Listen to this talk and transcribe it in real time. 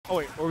Oh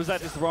wait, or was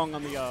that just wrong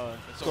on the?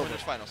 It's a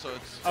winners final, so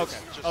it's okay.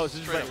 just Oh, it's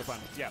just straight regular up.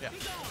 final. Yeah. Yeah.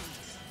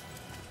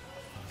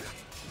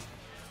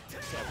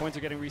 Yeah, points are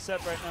getting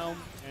reset right now,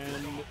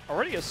 and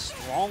already a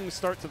strong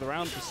start to the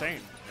round for Saiyne.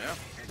 Yeah.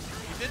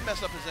 He did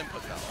mess up his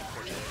input though,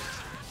 unfortunately.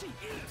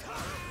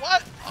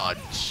 What a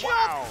jump!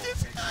 Wow.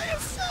 This guy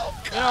is so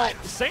good! You know,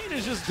 Saiyne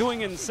is just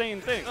doing insane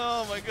things.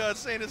 Oh my god,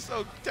 Saiyne is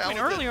so talented. I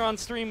mean, earlier on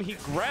stream, he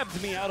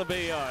grabbed me out of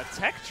a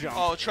tech jump.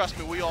 Oh, trust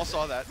me, we all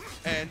saw that.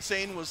 And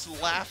Saiyne was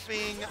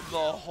laughing the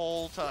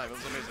whole time. It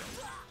was amazing.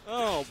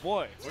 Oh,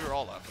 boy. We were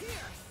all laughing.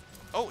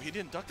 Oh, he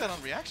didn't duck that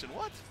on reaction.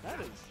 What? That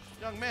is...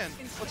 Young man,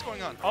 what's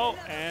going on? Oh,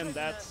 and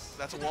that's...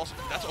 That's a wall.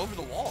 That's over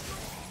the wall.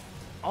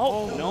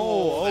 Oh,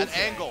 no. That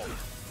Okay. angle.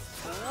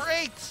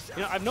 Great!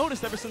 You know, I've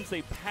noticed ever since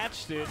they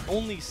patched it,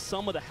 only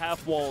some of the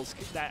half walls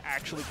that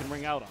actually can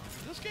ring out on.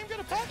 Did this game get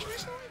a patch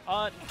recently?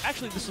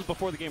 Actually, this was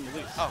before the game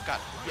released. Oh, got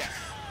it. Yeah.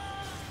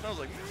 I was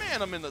like,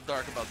 man, I'm in the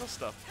dark about this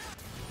stuff.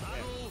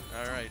 Yeah.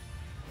 All right.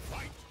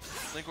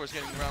 Linkorz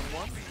getting round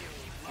one.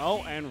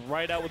 Oh, and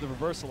right out with the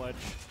reversal edge.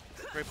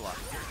 Great block.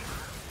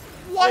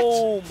 What?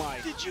 Oh, my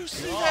Did you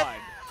see God. that?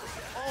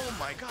 Oh,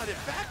 my God. It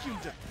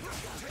vacuumed him.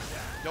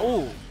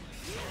 Oh.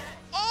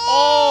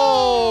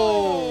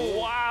 Oh!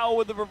 Wow,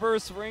 with the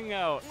reverse ring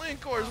out.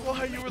 Linkorz,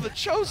 why you were the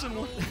chosen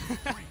one?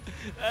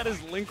 That is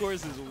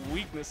Linkorz's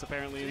weakness,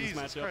 apparently, in this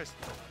Jesus matchup. Christ.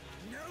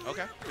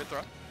 Okay, good throw.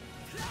 All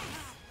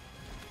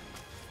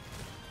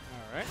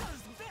right.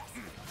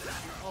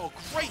 Oh,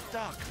 great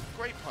duck.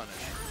 Great punish.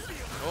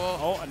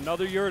 Oh,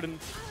 another Yurden.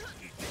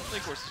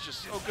 Linkorz is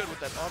just so good with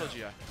that auto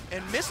GI.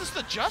 And misses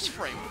the just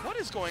frame. What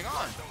is going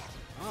on?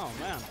 Oh,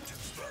 man.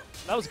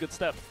 That was a good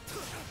step.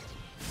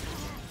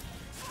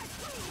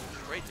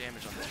 Great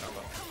damage on this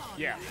combo.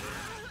 Yeah.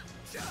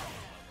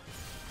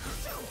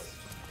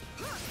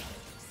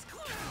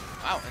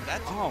 Wow, and that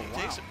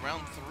takes wow. it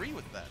round 3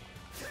 with that.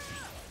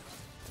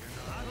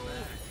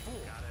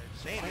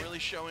 Saiyne really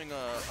showing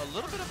a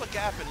little bit of a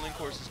gap in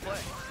Linkorz's play.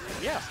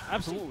 Yeah,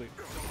 absolutely.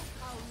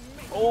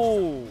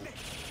 Oh.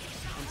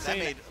 That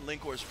made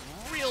Linkorz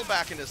reel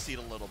back in his seat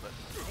a little bit.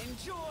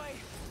 Enjoy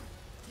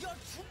your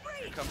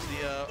Here comes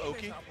the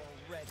Oki,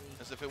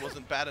 as if it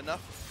wasn't bad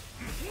enough.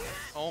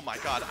 Oh my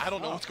god, I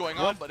don't know what's going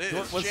on, but it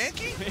is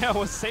janky. Yeah,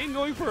 was Saiyne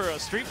going for a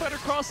Street Fighter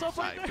cross-up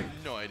I right there?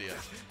 have no idea.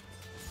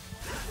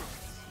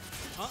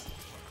 Huh?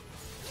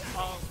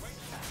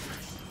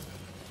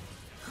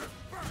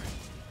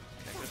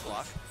 Okay, good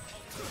block.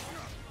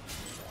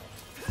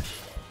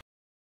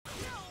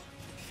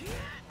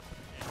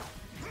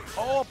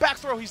 Oh, back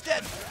throw, he's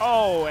dead.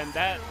 Oh, and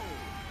that...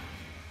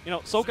 You know,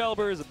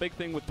 Soulcalibur is a big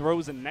thing with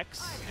throws and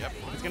necks. Yep.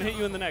 It's going to hit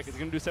you in the neck. It's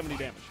going to do 70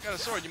 damage. You got a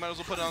sword, you might as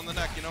well put it on the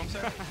neck, you know what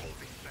I'm saying?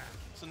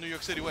 It's the New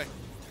York City way.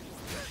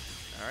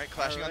 All right,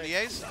 clashing on the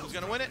A's. Who's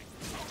going to win it?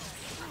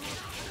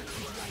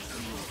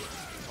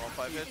 All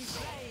 5 hits.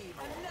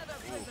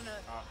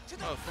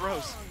 Oh,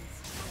 throws.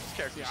 This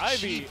character's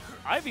cheap.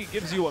 Ivy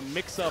gives you a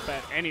mix-up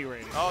at any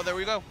rate. Oh, there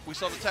we go. We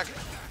saw the tech.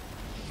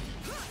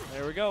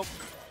 There we go.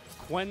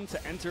 Quen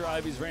to enter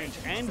Ivy's range,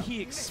 and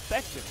he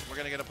expected. We're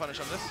going to get a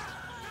punish on this.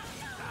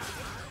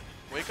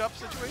 Wake up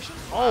situation?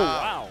 Oh,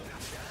 wow.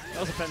 That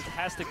was a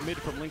fantastic mid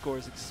from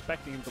Linkorz,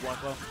 expecting him to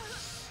block low.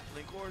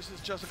 Linkorz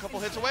is just a couple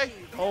hits away.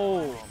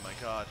 Oh. Oh my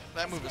god.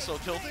 That move is so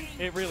tilting.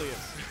 It really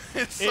is.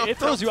 It's so it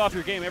throws you off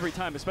your game every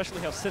time, especially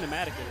how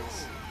cinematic it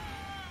is.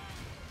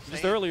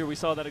 Just earlier, we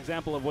saw that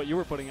example of what you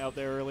were putting out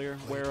there earlier,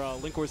 where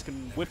Linkorz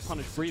can whip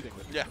punish breathing.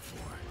 Yeah.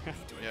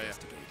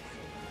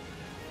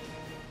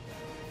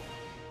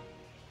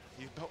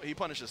 He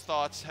punishes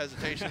thoughts,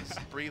 hesitations,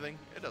 breathing.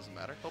 It doesn't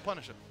matter. He'll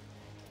punish it.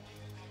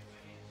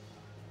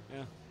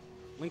 Yeah.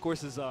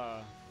 Linkorz's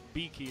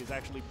B key is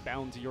actually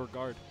bound to your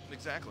guard.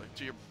 Exactly.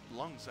 To your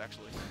lungs,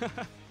 actually.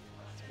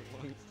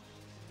 When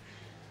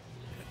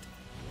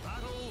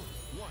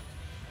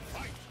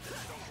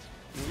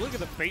you look at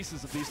the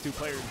faces of these two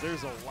players,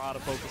 there's a lot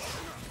of focus.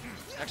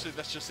 Actually,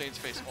 that's just Saiyne's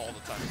face all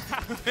the time.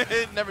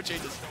 It never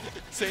changes.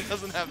 Saiyne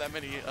doesn't have that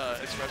many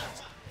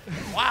expressions.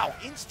 Wow,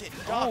 instant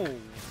duck.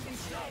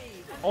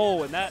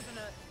 Oh, and that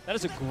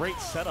is a great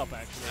setup,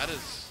 actually. That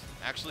is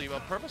actually a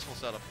purposeful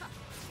setup.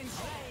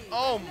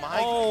 Oh my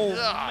god.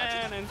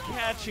 Man, and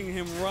catching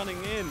him running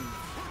in.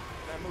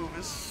 That move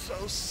is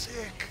so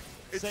sick.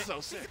 It's so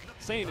sick.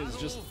 Saiyne is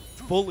just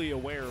fully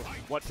aware of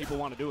what people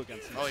want to do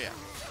against him. Oh yeah.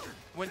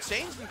 When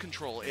Saiyne's in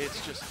control,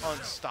 it's just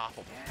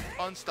unstoppable.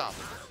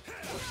 Unstoppable.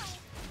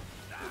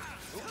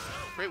 Ooh,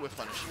 great whiff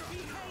punish.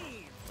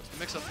 What's the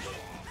mix-up?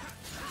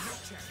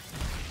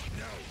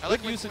 I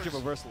like usage of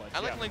reversal edge. I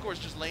like Linkorz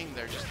just laying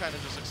there, just kind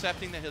of just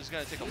accepting that he's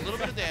going to take a little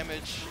bit of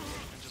damage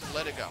and just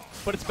let it go.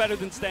 But it's better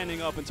than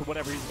standing up into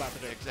whatever he's about to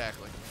do.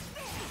 Exactly.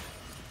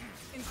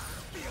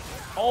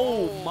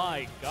 Oh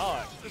my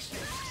god.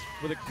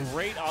 With a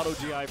great auto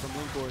GI from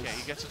Linkorz. Okay,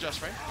 he gets a just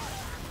frame.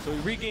 So he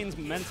regains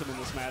momentum in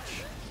this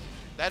match.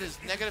 That is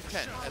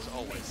 -10, as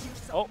always.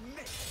 Oh,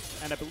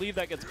 and I believe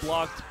that gets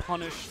blocked,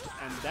 punished,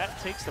 and that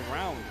takes the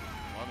round.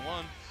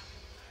 1-1.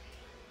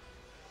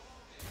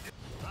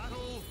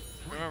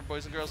 Remember,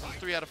 boys and girls, it's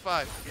 3 out of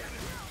 5.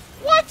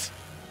 What?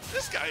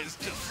 This guy is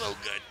just so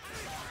good.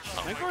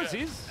 Linkorz,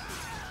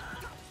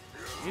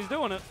 he's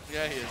doing it.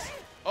 Yeah, he is.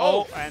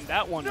 Oh, and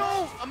that one.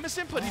 No, a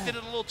misinput. He did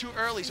it a little too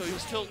early, so he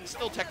was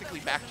still technically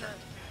back turned.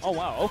 Oh,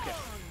 wow, okay.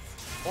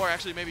 Or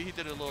actually, maybe he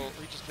did it a little.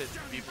 He just hit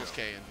B plus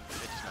K and it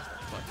just messed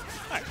up. But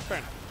All right, fair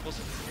enough. we'll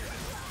see.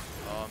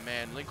 Oh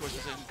man, Linkorz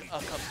is in a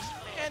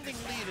commanding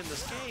lead in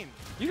this game.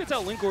 You can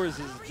tell Linkorz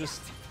is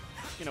just,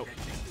 you know,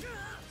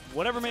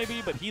 whatever may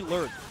be, but he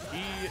learned.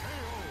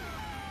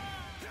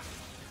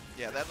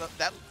 Yeah,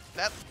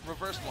 that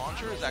reverse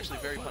launcher is actually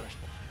very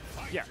punishable.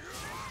 Yeah.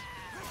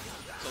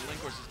 So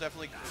Linkorz is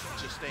definitely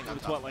just staying on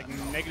It's top. what, like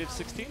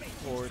 -16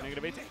 or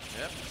 -18?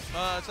 Yep.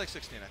 It's like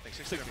 16, I think.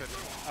 16 or 15.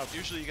 Oh.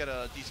 Usually you get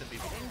a decent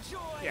beat. Enjoy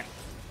Yeah.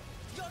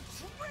 your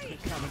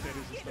treat. Commentators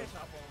and Give it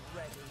stuff. up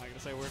already. Am I going to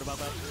say a word about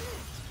that?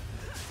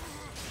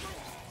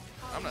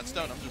 I'm not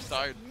stoned, I'm just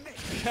tired.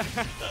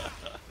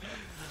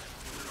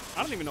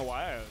 I don't even know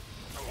why.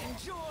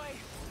 Enjoy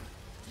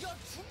your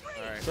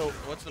treat. Alright, So-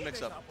 what's the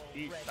mix-up?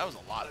 He- That was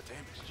a lot of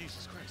damage.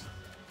 Jesus Christ.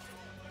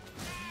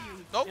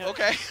 Nope, Yeah.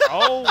 okay.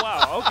 Oh,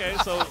 wow. Okay,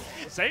 so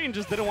Saiyne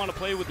just didn't want to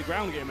play with the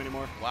ground game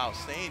anymore. Wow,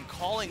 Saiyne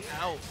calling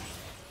out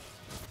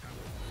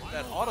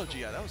that auto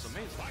GI. That was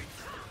amazing.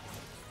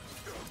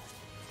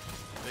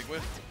 Big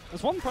whiff.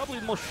 That's one probably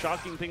the most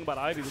shocking thing about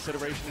Ivy this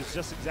iteration is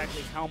just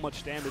exactly how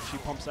much damage she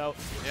pumps out.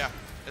 Yeah,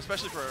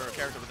 especially for a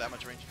character with that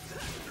much range.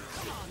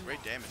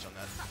 Great damage on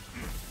that.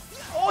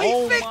 Oh,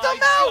 he faked my them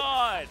out!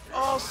 God.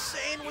 Oh,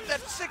 Saiyne with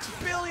that 6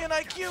 billion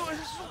IQ. It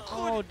is so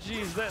good. Oh,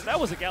 jeez. That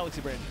was a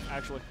Galaxy Brain,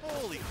 actually.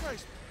 Holy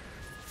Christ.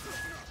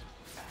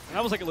 And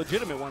that was like a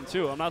legitimate one,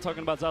 too. I'm not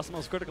talking about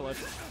Zasumo's critical edge.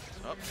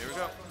 Oh, here we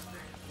go.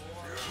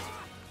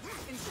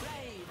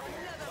 Enslaved,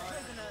 another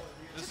prisoner.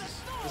 This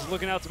is This is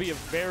looking out to be a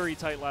very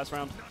tight last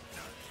round.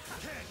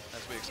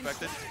 as we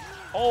expected.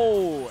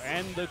 Oh,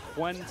 and the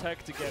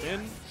Quentech to get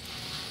in.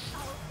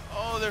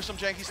 Oh, there's some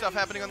janky stuff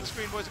happening on the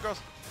screen, boys and girls.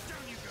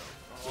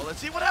 Oh, let's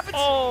see what happens.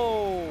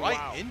 Oh, Right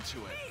wow. into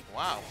it.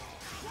 Wow.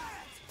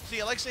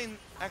 See, I like saying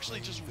actually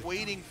just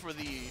waiting for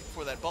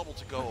that bubble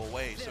to go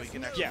away so he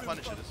can actually Yeah.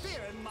 punish it.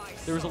 Fear in my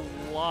There was a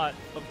lot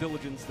of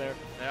diligence there.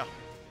 Yeah.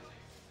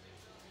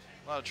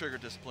 A lot of trigger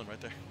discipline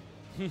right there.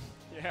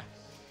 Yeah.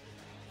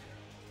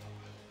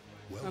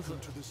 Welcome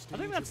to the I stage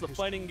think that's the of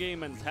fighting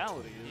game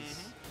mentality is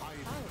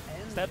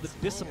end to have the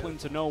discipline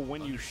to know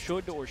when you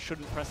should or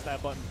shouldn't press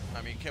that button.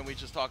 I mean, can we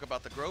just talk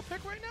about the Grow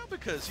pick right now?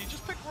 Because he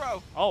just picked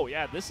Grow. Oh,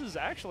 yeah, this is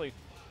actually...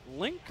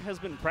 Link has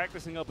been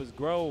practicing up his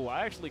grow.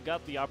 I actually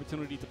got the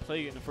opportunity to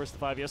play it in the first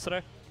 5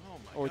 yesterday, Oh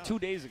my or God. 2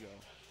 days ago.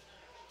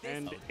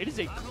 And it is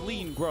a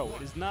clean grow.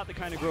 It is not the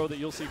kind of grow that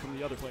you'll see from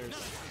the other players.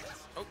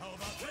 Oh.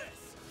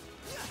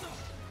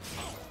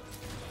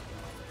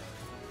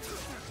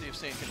 See if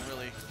Saiyne can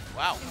really...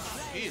 Wow,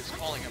 he is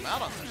calling him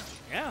out on this.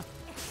 Yeah.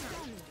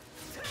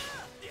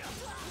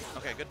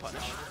 Okay, good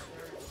punish.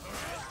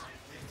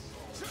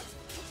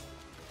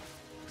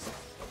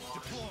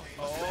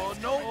 Oh,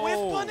 no whiff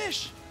Oh.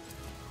 punish!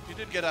 He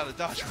did get out of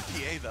dodge with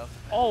PA, though.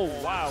 Oh,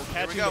 wow.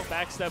 Here we Catching go. the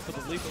backstep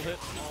with a lethal hit.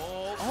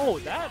 Oh, Oh,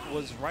 that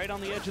was right on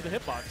the edge of the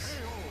hitbox.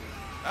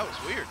 that was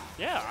weird.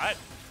 Yeah,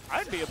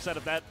 I'd be upset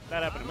if that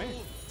happened to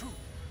me.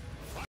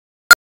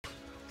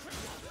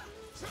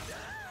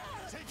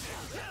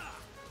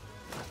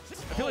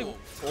 I feel like,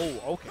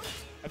 oh, okay.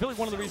 I feel like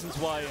one of the reasons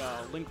why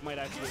Link might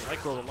actually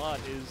like Grow a lot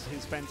is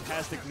his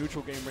fantastic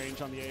neutral game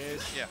range on the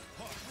AAs. Yeah.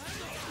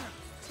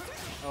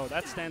 Oh,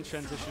 that stance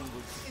transition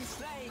was,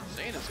 enslaved,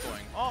 Saiyne is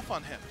going off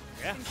on him.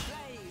 yeah.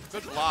 enslaved.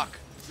 Good block.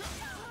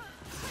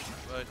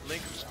 But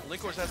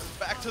Linkorz has his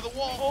back to the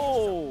wall.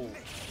 Oh,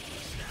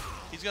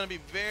 He's going to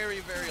be very,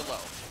 very low.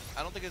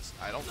 I don't think it's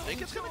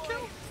going to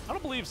kill. I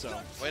don't believe so.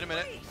 Wait a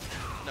minute.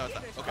 No, it's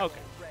not. Okay. Okay.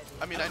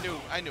 I mean, I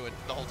knew it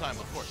the whole time,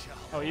 of course.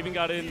 Oh, even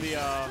got in the,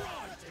 All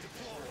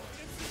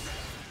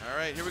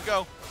right, here we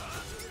go.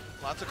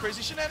 Lots of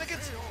crazy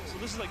shenanigans. so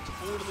this is like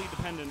totally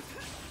dependent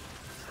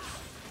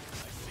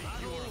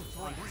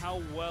on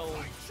how well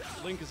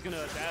Link is going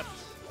to adapt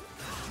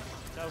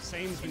to how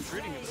Saiyne's been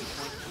treating him at this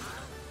point.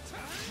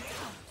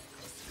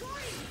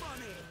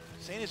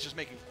 Saiyne is just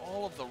making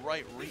all of the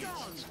right reads.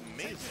 It's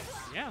amazing.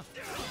 Yeah.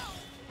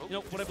 You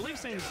know, what I believe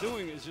Saiyne's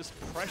doing is just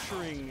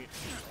pressuring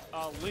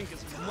Link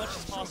as much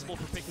as possible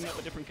for picking up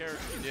a different character.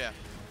 Yeah.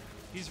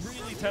 He's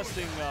really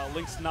testing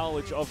Link's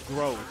knowledge of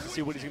Grow to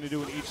see what he's going to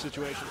do in each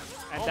situation.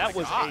 And Oh that my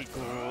was God.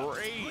 a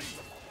great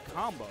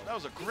combo. That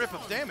was a grip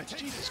of damage.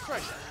 Jesus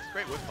Christ.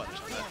 Great whip punish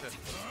on that, too.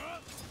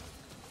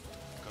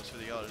 Goes for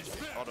the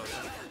auto.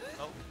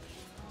 Oh.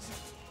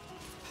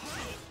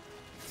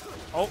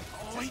 Oh,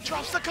 Oh, he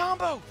drops the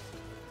combo.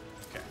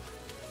 Okay.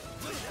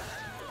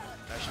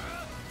 That should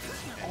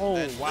be. Oh,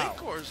 And then wow.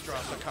 Linkorz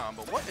drops a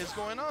combo. What is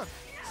going on?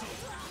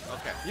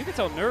 Okay. you can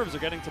tell nerves are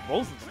getting to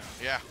both of them.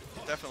 Yeah,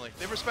 definitely.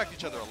 They respect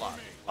each other a lot.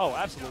 Oh,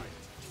 absolutely.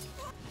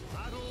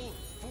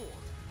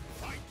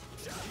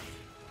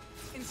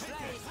 Enslaved.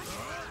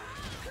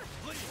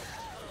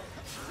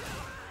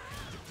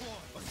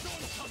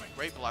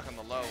 Great block on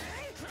the low.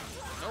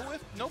 No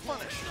whiff, no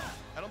punish.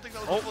 I don't think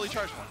that was Oh. a fully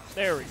charged one.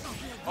 There we go.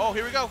 Oh,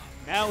 here we go.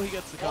 Now he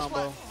gets the Wall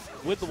combo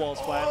with the wall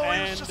splat. Oh, it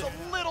and was just a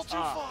little too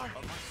far.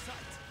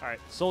 All right,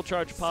 Soul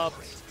Charge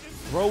popped.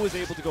 Bro was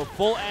able to go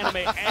full anime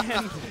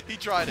and He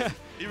tried it.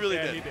 He really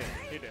yeah, did. he did.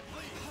 He did.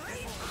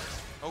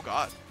 Oh,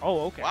 God.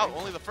 Oh, okay. Wow,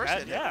 only the first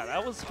hit. Yeah,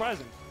 that was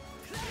surprising.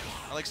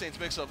 I like Saiyne's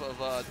mix-up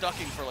of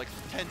ducking for like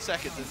 10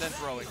 seconds and then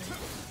throwing.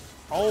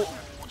 Oh,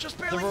 Just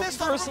the barely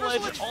missed on the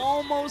reversal edge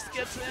almost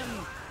gets in.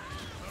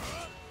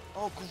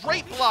 Oh,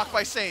 great block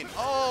by Saiyne.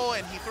 Oh,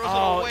 and he throws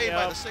Oh, it away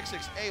by yep. the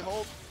 6-6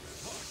 hold.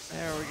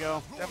 There we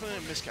go. Definitely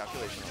a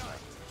miscalculation on that.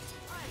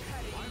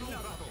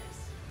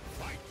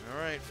 All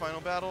right, final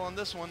battle on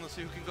this one. Let's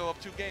see who can go up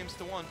 2 games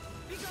to 1.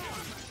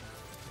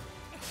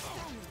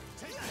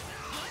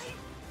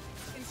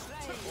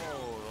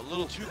 Oh, a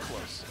little too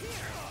close.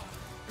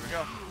 Here we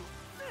go.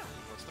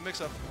 What's the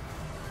mix-up?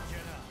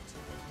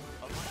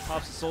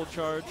 Pops the Soul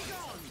Charge.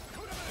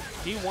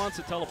 He wants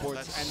to teleport,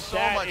 That's and so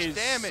that much is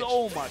damage.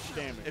 so much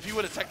damage. If he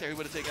would have tech there, he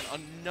would have taken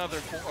another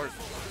or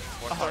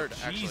third,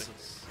 actually.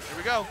 Jesus. Here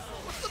we go.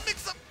 What's the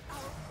mix-up?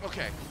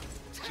 Okay.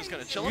 Just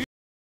going to chill him.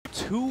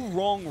 2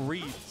 wrong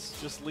reads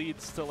just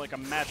leads to like a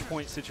match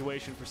point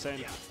situation for Saiyne.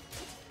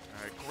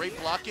 All right, great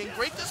blocking,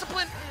 great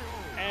discipline.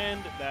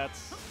 And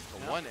that's The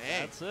yep, 1A.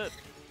 That's it.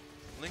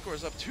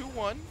 Linkorz up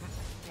 2-1.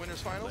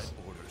 Winners finals.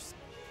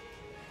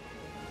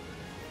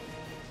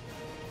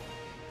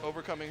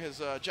 Overcoming his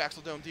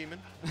Jaxel Dome demon.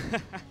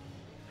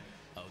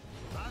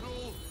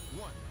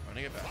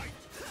 Running it back.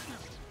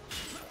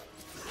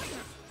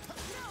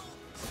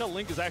 Still,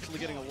 Link is actually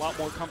getting a lot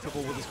more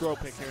comfortable with his grow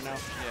pick here now.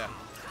 Yeah,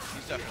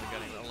 he's definitely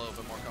getting a little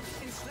bit more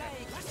comfortable.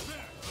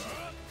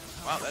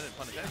 Wow, that didn't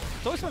punish anything.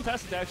 It's always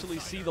fantastic to actually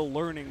see the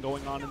learning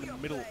going on in the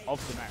middle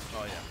of the match.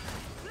 Oh,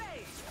 yeah.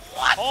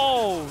 What?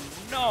 Oh,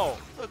 no.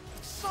 The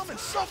summon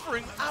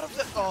suffering out of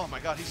the... Oh, my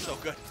God, he's so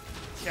good.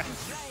 Yeah.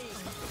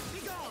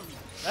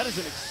 That is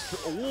an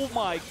oh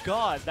my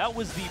God, that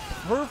was the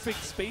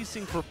perfect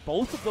spacing for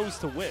both of those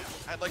to win.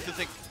 I'd like to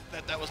think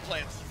that that was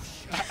planned.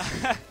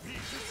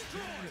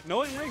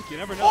 Knowing Link, you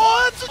never know.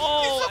 Oh, he's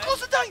so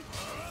close to dying.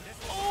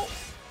 Oh,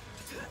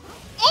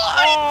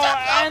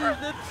 and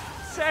the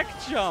tech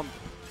jump.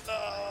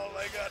 Oh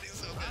my God, he's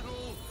so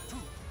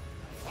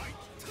good.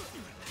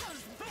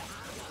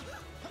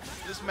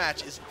 This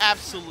match is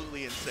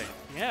absolutely insane.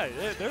 Yeah,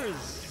 there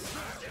is.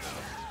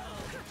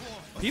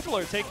 People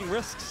are taking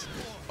risks.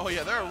 Oh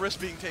yeah, there are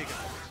risks being taken.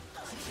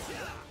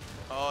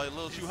 Oh, a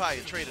little too high.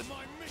 It traded.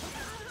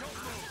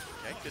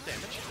 Okay, good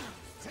damage.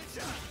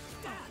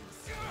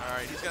 All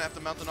right, he's gonna have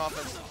to mount an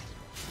offense.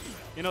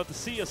 You know, to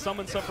see a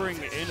summon suffering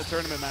in a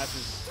tournament match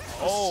is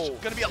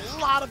Gonna be a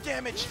lot of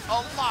damage. A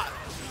lot.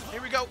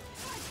 Here we go.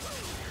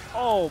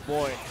 oh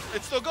boy.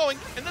 It's still going,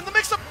 and then the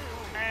mix-up.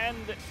 And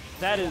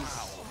that is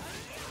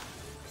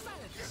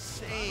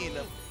Saiyne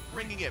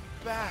bringing it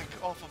back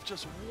off of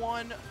just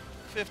one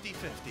 50-50.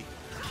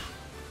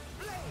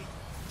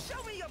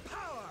 Show me your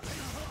power.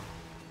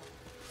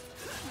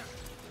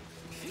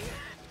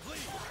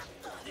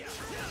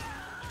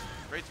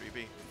 Great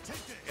 3B.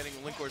 Getting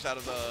Linkorz out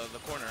of the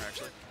corner,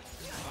 actually.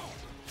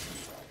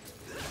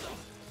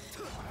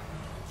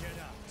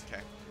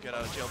 Okay, get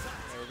out of jail.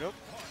 there we go.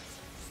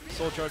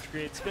 Soul Charge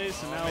creates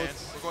space, and Oh, now man.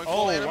 it's We're going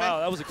full anime. wow,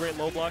 that was a great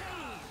low block.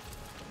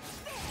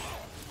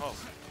 Oh,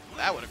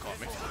 that would have caught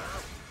me.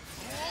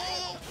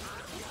 Oh,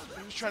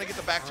 he was trying to get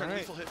the back turn All right.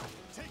 lethal hit.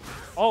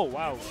 Oh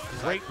wow,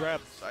 great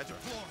grab. Side throw.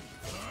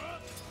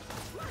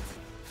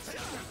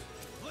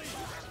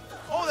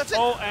 Oh, that's it.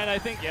 Oh, and I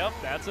think yep,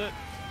 that's it.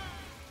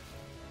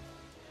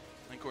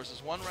 Linkorz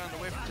is 1 round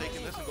away from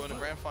taking this and going to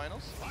grand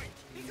finals.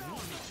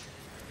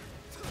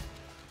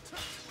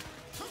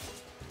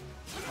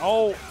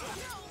 Oh,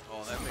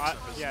 Oh, that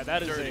mix-up is yeah,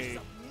 that is dirty.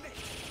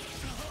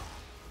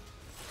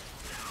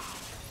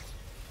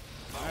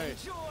 All right,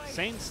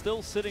 Saiyne's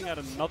still sitting at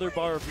another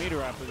bar of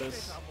meter after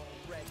this.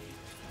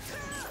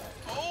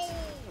 Oh!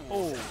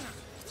 Oh.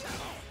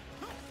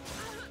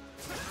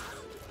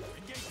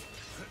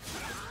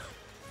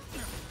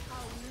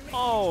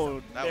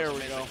 Oh, That there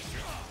was we go. amazing.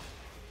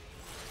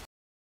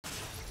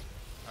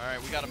 All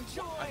right, we got him.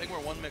 I think we're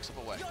 1 mix-up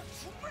away.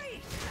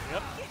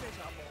 Yep.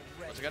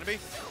 What's it gonna be?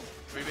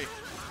 3B.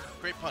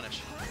 Great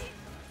punish.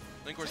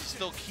 Linkorz is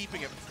still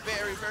keeping it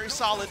very, very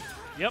solid.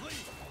 Yep.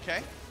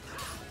 Okay.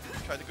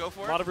 Tried to go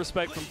for A it. lot of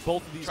respect from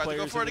both of these Tried to go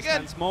players for in it this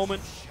again. tense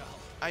moment.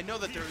 I know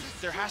that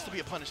there has to be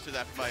a punish to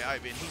that by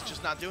Ivy, and he's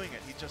just not doing it.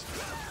 He just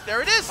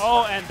there it is.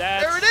 Oh, and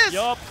that's There it is.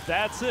 Yup,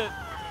 that's it.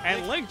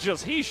 And Link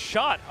just he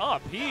shot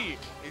up. He's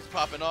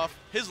popping off.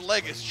 His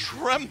leg is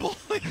trembling.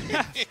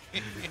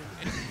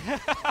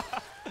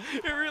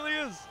 it really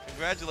is.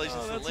 Congratulations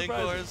Oh, to that's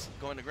Linkorz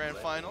going to grand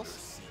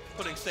finals,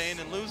 putting Saiyne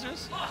in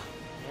losers,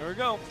 There we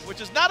go. which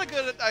is not a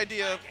good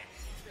idea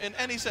in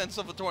any sense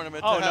of a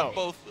tournament Oh, to have no.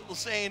 both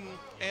Saiyne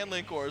and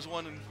Linkorz,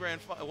 one in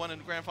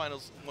grand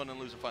finals, one in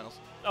loser finals.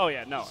 Oh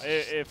yeah, no.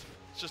 If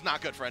It's just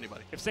not good for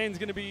anybody. Saiyne's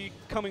gonna be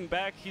coming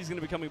back, he's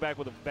gonna be coming back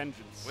with a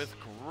vengeance. With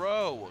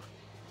Grow.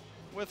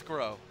 If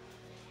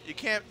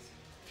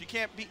you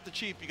can't beat the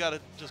cheap, you gotta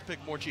just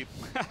pick more cheap.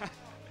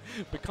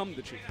 Become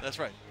the cheap. That's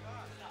right.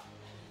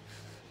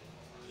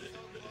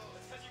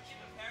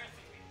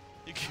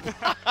 You keep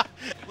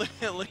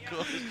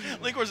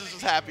Linkorz is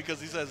just happy because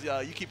he says,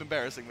 you keep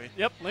embarrassing me.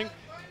 Yep, Link,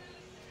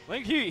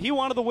 he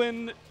wanted the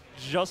win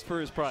just for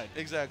his pride.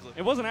 Exactly.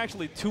 It wasn't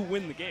actually to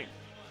win the game.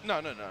 No.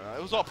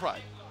 It was all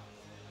pride.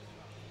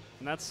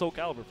 And that's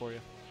Soulcalibur for you.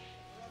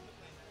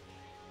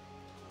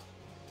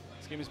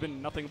 This game has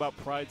been nothing about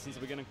pride since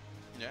the beginning.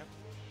 Yeah.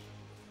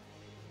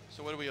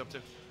 So what are we up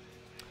to?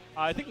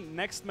 I think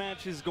next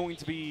match is going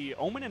to be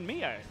Omen and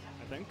me, I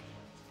think.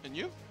 And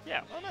you?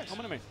 Yeah. Oh, nice.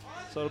 Omen and me.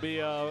 So it'll be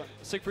a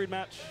Siegfried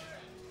match,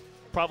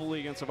 probably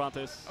against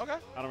Cervantes. Okay.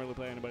 I don't really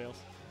play anybody else.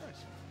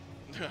 Nice.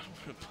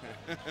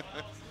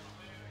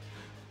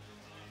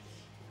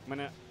 I'm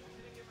gonna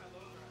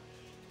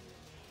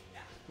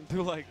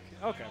do like,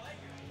 okay.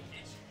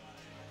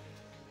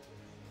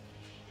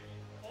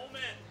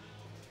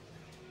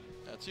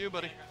 That's you,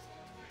 buddy.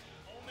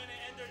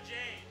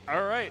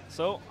 All right,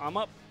 so I'm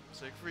up.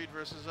 Siegfried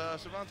versus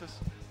Cervantes.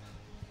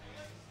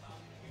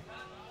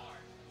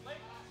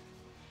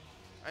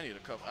 I need a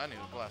cup. I need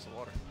a glass of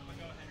water.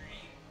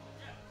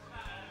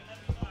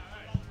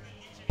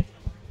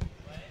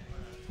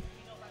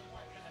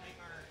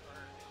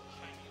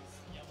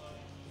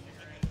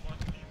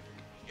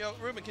 Yo,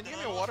 Ruben, can you give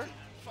me a water?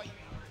 Can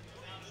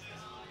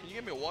you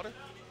give me a water?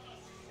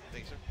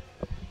 Thanks, sir.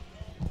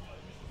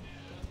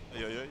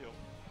 Yo.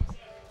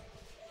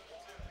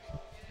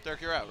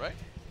 Dirk, you're out, right?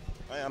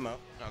 I am out.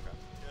 Okay.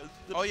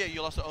 Oh, yeah,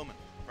 you lost to Omen.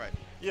 Right.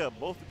 Yeah,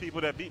 both the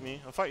people that beat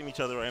me are fighting each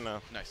other right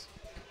now. Nice.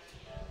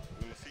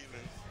 In the season.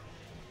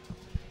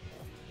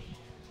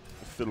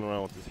 I'm fiddling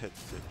around with this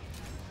headset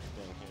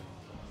thing here.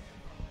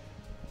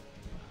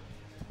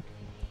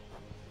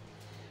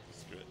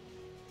 It's good.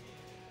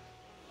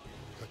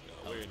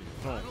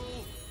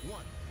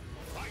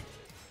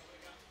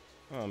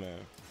 Oh,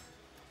 man.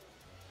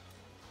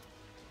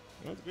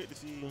 It's great to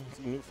see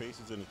new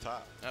faces in the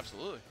top.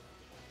 Absolutely.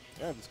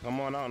 Yeah, just come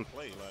on out and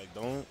play. Like,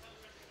 don't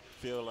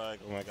feel like,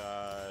 oh my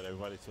God,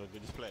 everybody's so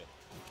good. Just play.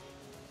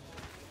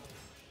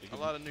 A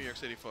lot of New York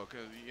City folk,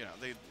 you know,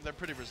 they're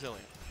pretty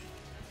resilient.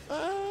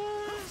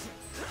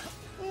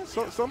 Yeah,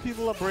 some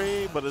people are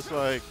brave, but it's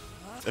like,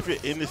 if you're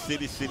in the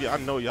city, I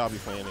know y'all be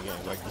playing the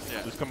game. Like,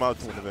 just come out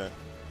to an event.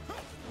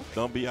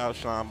 Don't be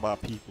outshined by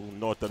people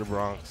north of the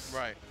Bronx.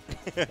 Right.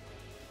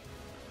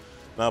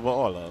 Nah, but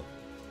all up.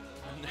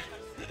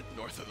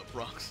 North of the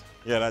Bronx.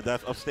 Yeah,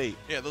 that's upstate.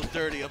 Yeah, those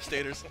dirty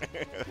upstaters.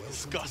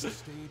 Disgusting.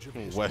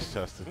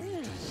 Westchester.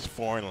 Just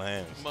foreign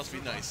lands. Must be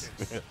nice.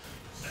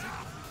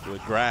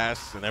 With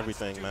grass and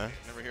everything, man.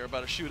 Never hear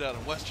about a shootout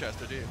in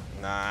Westchester, do you?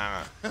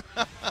 Nah.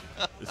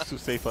 It's too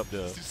safe up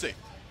there. It's too safe.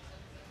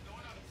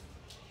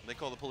 They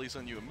call the police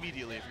on you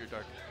immediately if you're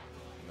dark.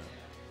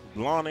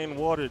 Lawn ain't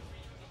watered.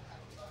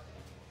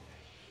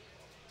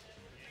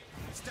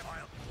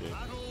 Okay.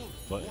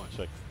 Button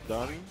check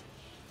done.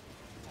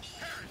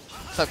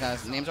 What's up,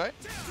 guys? Name's right?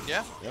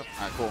 Yeah? Yep.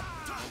 All right, cool.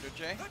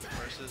 Endej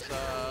versus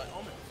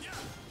Omen.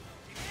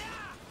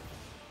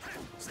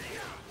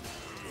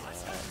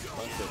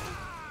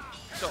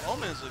 So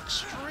Omen is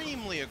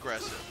extremely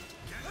aggressive.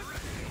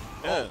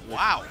 Yeah, Oh,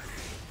 wow.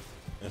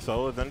 And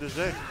so is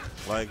Endej.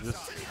 Like,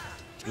 just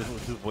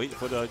wait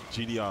for the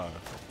GDR.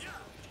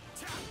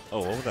 Oh,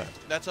 what was that?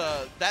 That's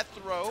that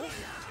throw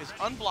is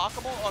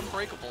unblockable,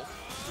 unbreakable,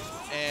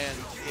 and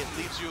it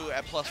leaves you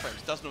at plus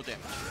frames. Does no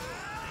damage.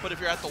 But if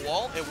you're at the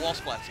wall, it wall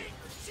splats you.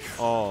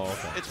 Oh,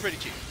 okay. It's pretty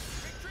cheap.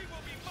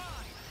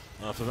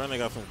 So then they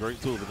got some great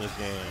tools in this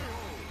game.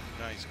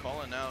 Nice.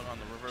 Calling out on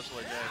the reversal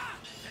edge.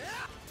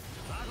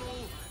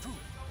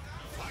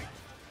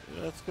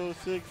 Let's go,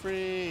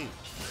 Siegfried.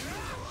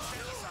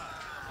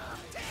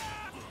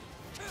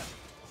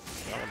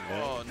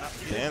 Oh, not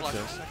he didn't block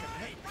the second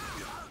hit.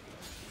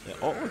 Yeah,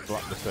 always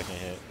block the second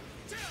hit.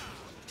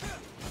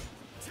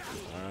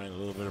 All right, a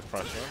little bit of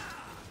pressure.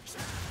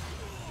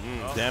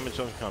 Damage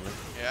incoming.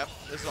 Yep,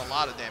 this is a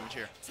lot of damage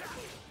here.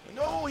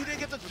 No, he didn't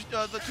get the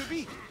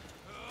 2B.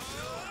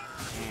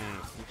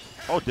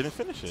 Oh, didn't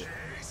finish it.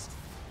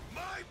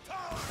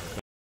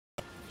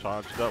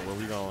 Charged up. Where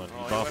we going?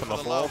 Oh, Bouncing the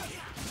off wall.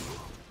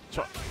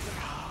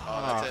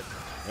 Oh, that's it.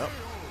 Yep.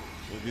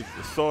 We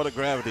saw the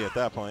gravity at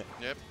that point.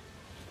 Yep.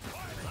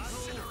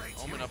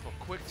 Omen up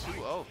a quick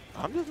 2-0.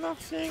 I'm just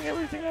not seeing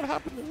everything that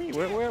happened to me.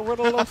 Where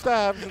the low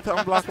stabs and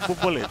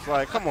unblockable bullets?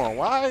 Like, come on.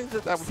 Why is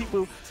it that when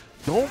people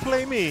don't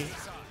play me,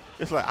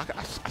 it's like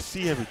I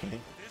see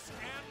everything.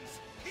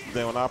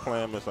 Then when I play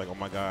them, it's like, oh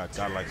my God,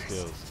 godlike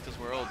skills. It's because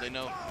we're old. They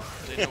know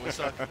we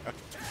suck.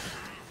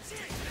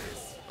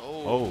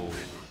 Oh.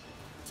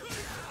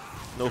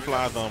 No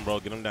fly zone, bro.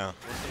 Get him down.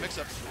 What's the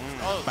mix-up?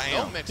 Oh, bam.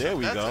 no mix-up. There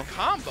we That's go. a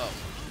combo.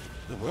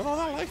 Where all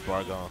that life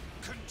bar gone?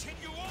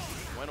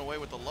 Went away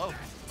with the low.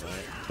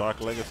 Right. Dark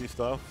Legacy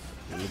stuff.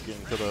 We're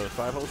getting to the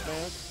side hole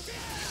stand.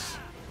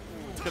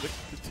 Could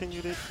have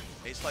continued it.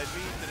 A slide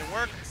B didn't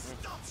work.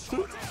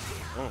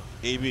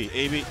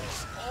 AB.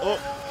 Oh,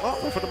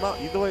 went for the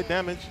mount. Either way,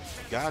 damage.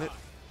 Got it.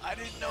 I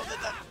didn't know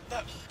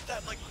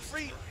that like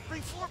free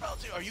 4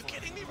 bounty. Are you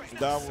kidding me right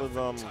now? That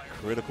was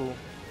critical.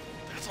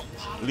 That's a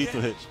lot of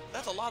Lethal damage. hits.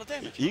 That's a lot of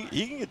damage.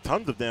 You can get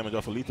tons of damage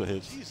off of lethal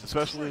hits, Jesus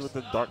especially Christ.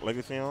 with the Dark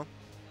Legacy on.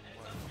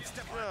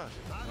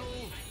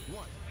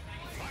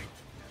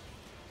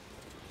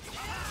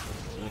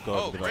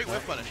 Oh, great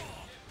whip punish.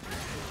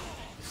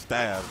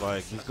 Stab,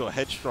 like, just go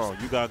headstrong.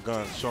 You got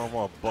guns. Show them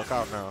off. Buck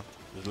out now.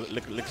 Just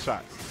lick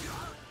shots.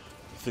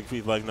 6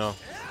 feet like, no.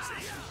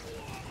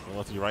 He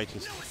wants to be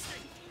righteous.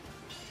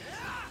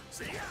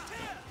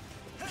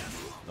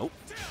 Nope.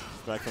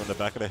 Back on the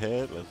back of the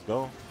head. Let's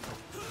go.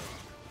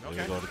 Okay.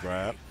 There you go to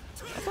grab.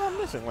 That's all I'm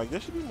missing. Like, there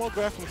should be more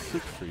grabs from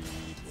Siegfried.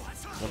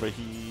 Remember,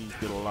 he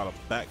did a lot of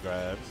back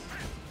grabs.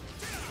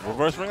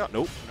 Reverse ring out?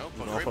 Nope. Nope. You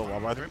But know, great,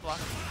 for great block.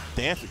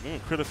 dancing,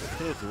 critical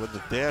hits with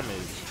the damage.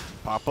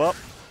 Pop up.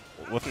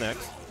 What's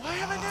next? Why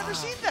have I never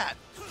seen that?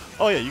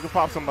 Oh yeah, you can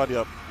pop somebody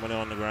up when they're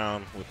on the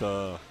ground with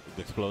the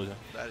explosion.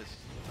 That is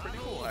pretty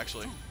cool,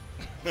 actually.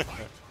 Yeah.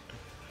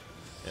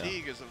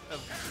 Sieg is a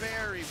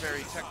very,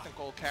 very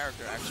technical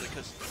character, actually,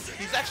 because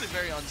he's actually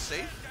very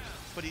unsafe,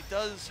 but he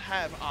does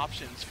have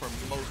options for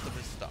most of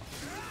his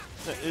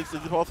stuff.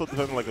 It also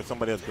depends, like, if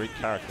somebody has great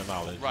character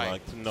knowledge, Right.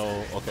 like to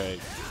know, okay,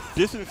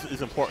 distance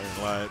is important.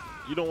 Like,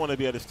 you don't want to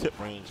be at his tip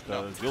range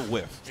because you'll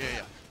whiff. Yeah,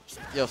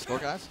 yeah. Yo, score,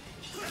 guys.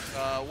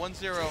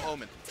 1-0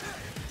 Omen.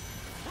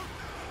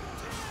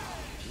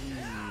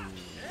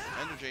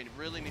 Endej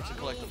really needs to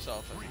collect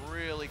himself and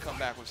really come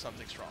back with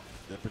something strong.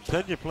 Yeah,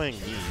 pretend you're playing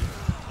me.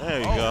 There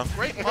you Oh, go.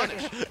 great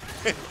punish.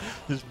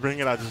 Just bring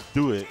it out. Just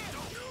do it.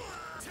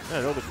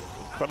 Yeah, that was an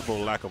incredible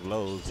lack of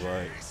lows.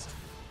 Like,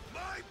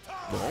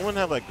 the Omen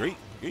have like great,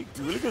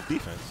 really good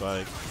defense.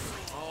 Like,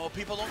 Oh,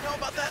 people don't know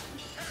about that.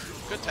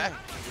 Good tech.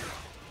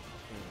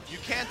 You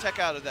can tech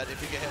out of that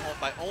if you get hit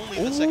by only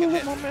the second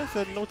hit. my man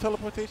said no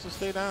teleportation.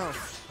 Stay down.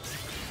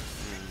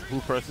 Who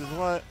presses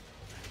what?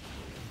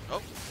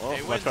 Oh, Oh,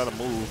 he I wins. try to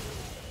move.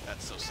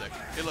 That's so sick.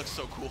 It looks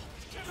so cool.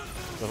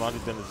 The Lonnie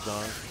then is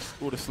done.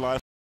 Ooh, the slide.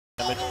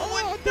 Damage.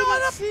 Oh, did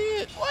not see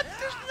it. What?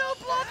 There's no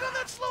block on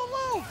that slow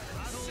low.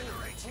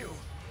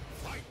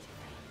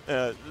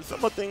 Yeah,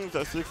 some of the things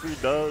that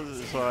Siegfried does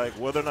is like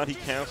whether or not he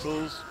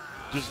cancels,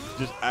 just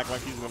act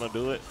like he's gonna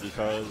do it,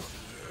 because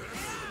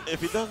if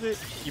he does it,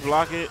 you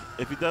block it.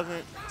 If he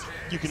doesn't,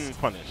 you can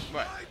punish.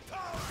 Right.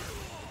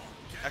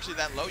 Actually,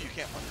 that low you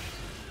can't punish.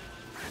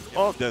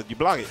 Oh, you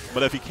block it.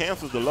 But if he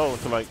cancels the low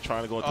into like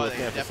trying to go into Oh, a they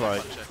camp, it's definitely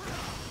like punish it.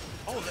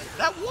 Oh,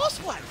 that was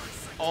splat.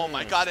 Oh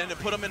my God! And it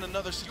put him in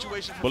another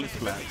situation. For bullet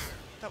 50 splats. seconds.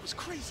 That was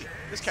crazy.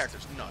 This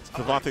character's nuts.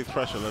 Savonte's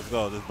pressure. Let's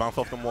go. Just bounce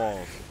off the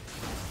walls.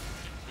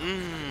 All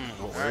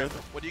Where right. is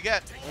it? What do you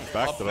get?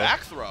 Back A throw.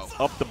 back throw.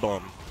 Up the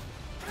bum.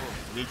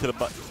 Knee to the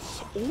butt.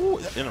 Ooh,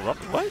 that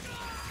interrupted what?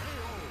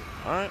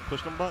 All right,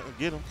 push them button,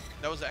 get him.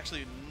 That was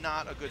actually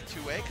not a good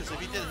 2A, because if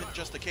he did hit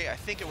just the K, I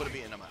think it would have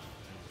been him out.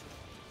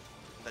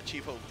 The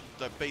cheapo,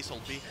 the base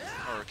hold B,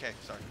 or K,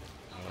 sorry.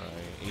 All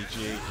right,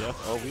 AGA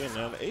Jeff over and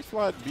then A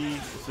slot B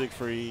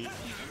Siegfried.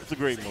 It's a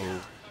great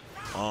move.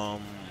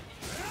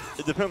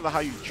 It depends on how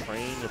you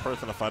train your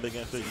person to fight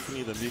against it. You can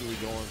either immediately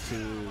go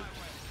into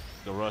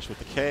the rush with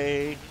the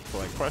K for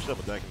like pressure,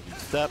 but that can be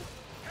step.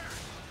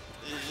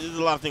 There's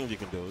a lot of things you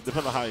can do. It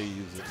depends on how you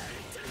use it.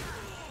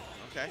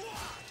 Okay.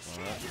 All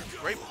right.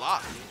 Great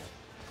block.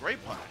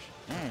 Great punish.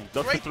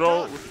 Duck Great to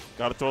throw. dodge.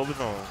 Got to throw his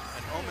own.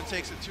 And Omen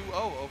takes it 2-0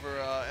 over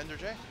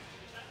Endej.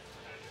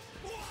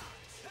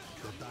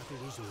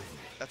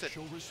 That's it.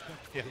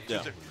 Yeah, Yeah.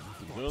 2-0.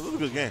 It was a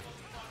good game.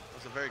 That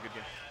was a very good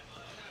game.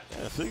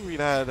 Yeah, Siegfried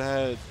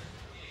had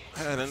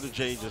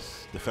Endej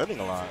just defending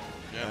a lot.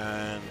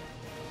 Yeah. And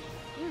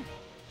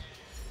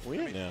we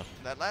in there.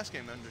 That last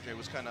game, Endej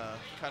was kind of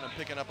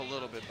picking up a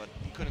little bit, but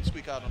he couldn't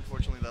squeak out,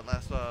 unfortunately, that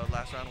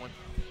last round win.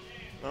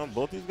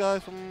 Both these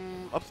guys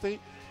from upstate?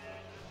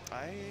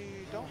 I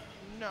don't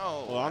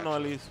know. Well, I know at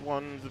actually. least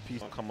one's a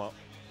piece come up.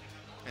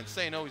 And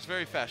Saiyne, he's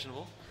very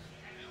fashionable.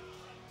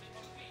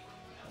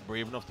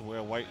 Brave enough to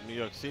wear white in New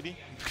York City.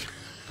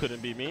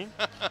 Couldn't be me.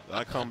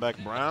 I come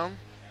back brown.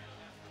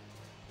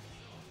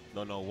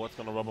 Don't know what's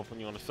going to rub up on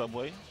you on the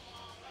subway.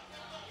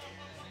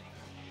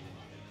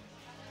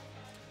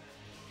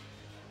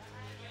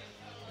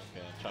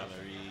 Okay, I'm trying to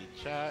read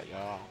chat,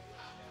 y'all.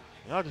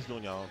 Y'all just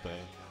doing y'all own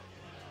thing.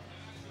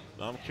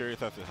 I'm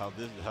curious as to how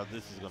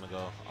this is going to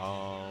go.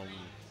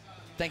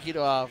 Thank you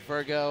to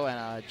Virgo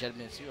and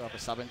Jedmitsu for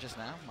subbing just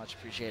now. Much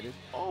appreciated.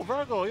 Oh,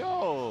 Virgo,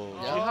 yo.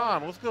 Yeah.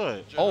 Jihan, what's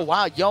good? Oh,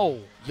 wow. Yo,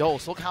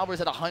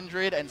 Soulcalibur's at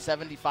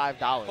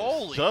 $175.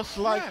 Holy Just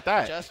like crap.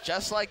 that.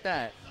 Just like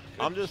that.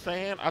 I'm just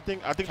saying, I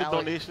think the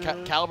donation.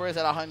 Caliber is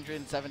at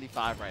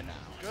 175 right now.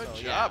 Good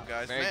So, job, yeah,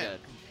 guys. Very Man.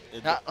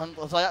 good.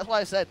 it- So that's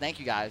why I said thank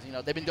you guys. You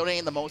know, they've been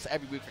donating the most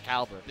every week for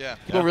Caliber. Yeah.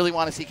 People Yeah. really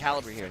want to see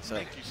Caliber here. So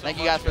Thank you so thank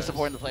you much, guys for guys.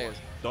 supporting the players.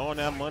 throwing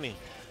that money.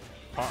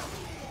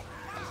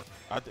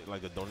 I think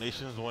like the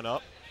donations went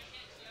up,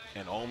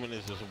 and Omen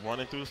is just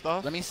running through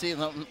stuff. Let me see.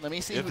 Let me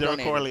see Is who there a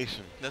donated.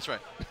 correlation? That's right.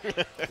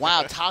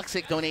 Wow,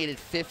 Toxic donated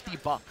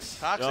 $50.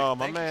 Toxic. Yo,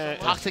 my thank you man.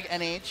 so much. Toxic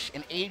NH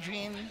and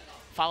Adrian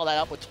followed that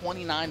up with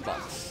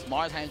 $29.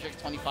 Mars Hendricks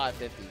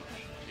 $25.50.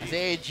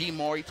 Isaiah G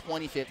Maury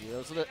 $20.50.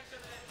 Those are the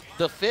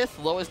The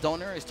 5th lowest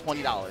donor is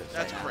 $20.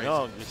 That's right now. crazy.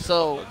 No, just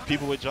So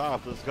people with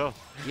jobs, let's go.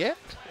 yeah,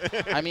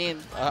 I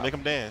mean, Make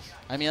them dance.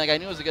 like I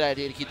knew it was a good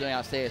idea to keep doing it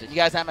upstairs. And you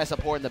guys have my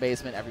support in the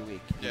basement every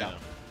week. You Yeah. know?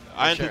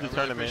 I sure. entered the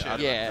I really tournament.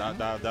 appreciate it.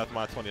 Yeah. That's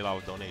my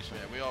 $20 donation.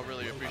 Yeah, we all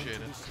really appreciate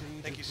it.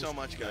 Thank you so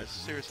much, guys.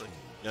 Seriously.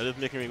 Yeah, this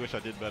is making me wish I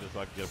did better so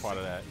I could get a part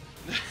of that.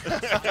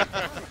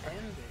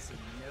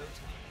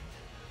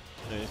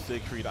 Then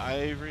Siegfried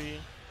Ivory,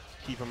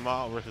 keep him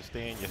out versus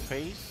stay in your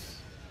face.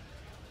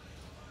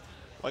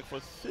 Like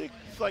for Sig's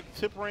like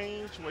tip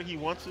range where he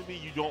wants to be,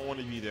 you don't want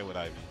to be there with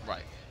Ivy.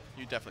 Right.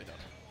 You definitely don't.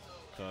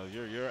 Cause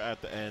you're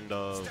at the end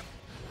of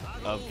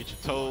get your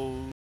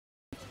toes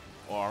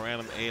or a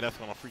random A that's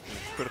gonna freaking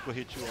critical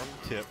hit you on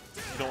the tip.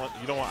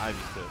 You don't want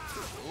Ivy's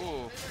tip.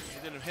 Ooh, he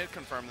didn't hit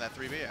confirm that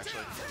 3B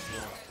actually.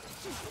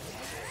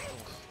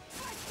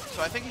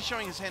 So I think he's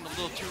showing his hand a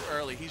little too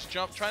early. He's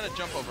trying to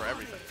jump over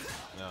everything.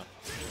 Yeah.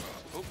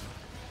 Oop.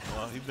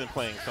 Well, he's been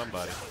playing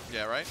somebody.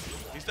 Yeah, right?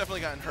 He's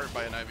definitely gotten hurt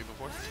by an Ivy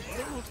before. I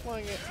think he was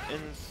playing it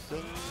in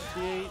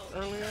 78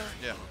 earlier.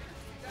 Yeah.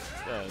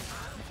 Yeah,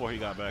 before he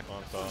got back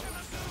on, so.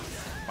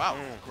 Wow,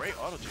 great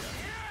auto GI.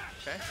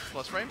 Okay,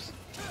 plus frames.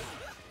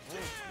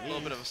 A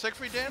little bit of a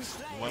Siegfried dance.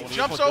 He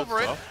jumps over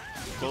it.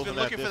 He's been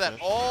looking for that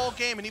all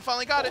game, and he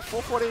finally got it.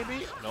 440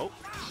 AB? Nope.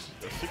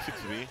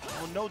 66B.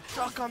 Oh, no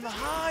duck on the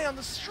high on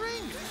the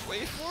string.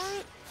 Wait for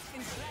it.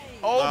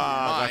 Oh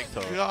my that's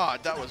tough.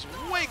 God, that was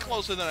way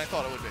closer than I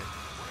thought it would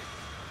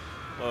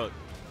be.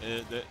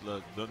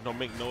 Look, don't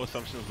make no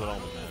assumptions with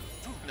Omen, man.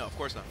 No, of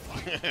course not.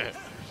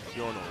 You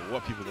don't know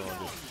what people are gonna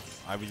do.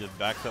 Ivy just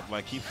backs up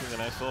like keep swinging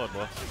that sword,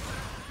 bro.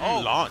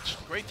 Oh,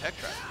 launched. Great tech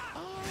track.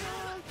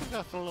 I think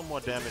that's a little more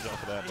damage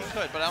off of that. He But,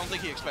 could, but I don't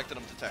think he expected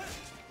him to tech.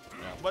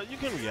 yeah, but you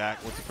can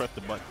react once you press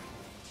the button.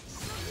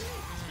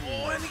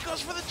 Oh, and he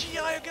goes for the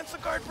GI against the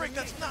guard break.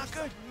 That's not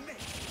good.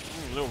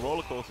 Little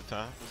roller coaster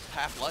time.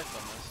 Half-life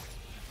on this.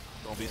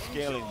 Don't be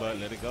scaling, but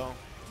let it go.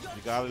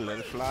 You got it, let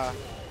it fly.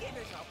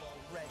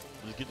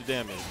 Just get the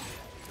damage.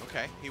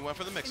 Okay, he went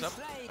for the mix-up.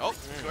 Oh,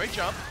 great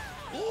jump.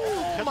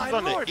 Ooh, my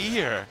on lord. the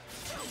ear.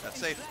 That's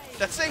safe.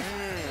 That's safe.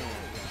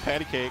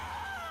 Patty cake.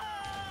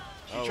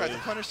 He tried to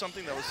punish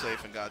something that was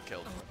safe and got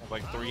killed.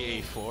 Like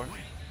 3A4.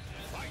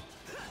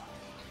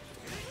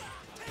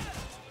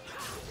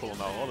 Pulling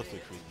out all the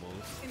Siegfried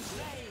moves.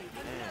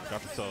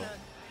 Got the toe.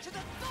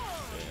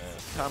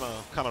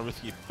 Yeah, kind of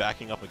risky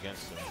backing up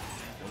against him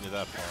when you're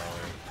that far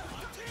away.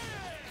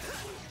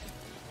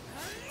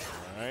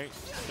 All right,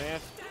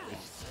 stance.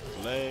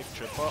 It's leg,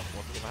 trip up.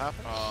 What's gonna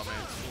happen? Oh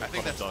man, I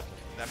think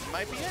that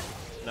might be it.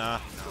 Nah.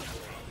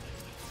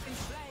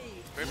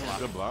 Great block.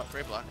 Good block.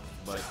 Great block.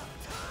 But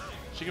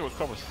she can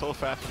recover so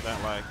fast from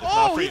that. Like,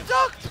 oh, he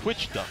ducked.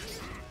 Twitch ducks.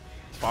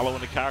 Following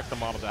the character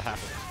model that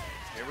happens.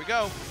 Here we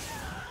go.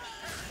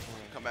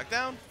 Come back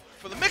down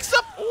for the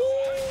mix-up.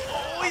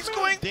 Oh, he's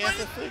going.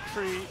 Dancing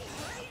Siegfried.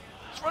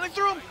 He's running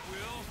through him.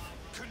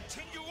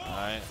 All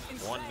right,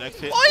 one next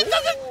hit. Oh, he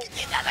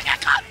doesn't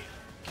get caught.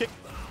 Kick.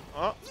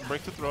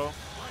 Breaks the throw.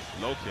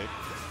 Low kick.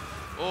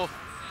 Oh,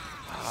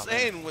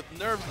 Saiyne with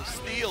nerves of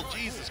steel.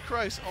 Jesus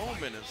Christ,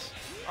 Omen is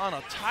on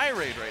a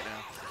tirade right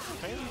now.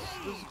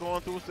 Saiyne's just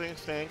going through things,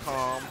 staying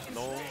calm.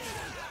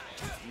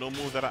 No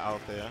moves that are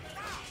out there.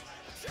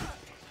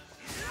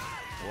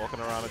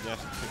 Walking around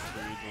against the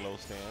Siegfried in low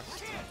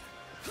stance.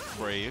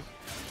 Brave.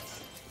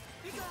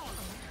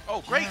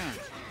 Oh, great.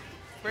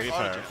 Great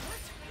auto jump.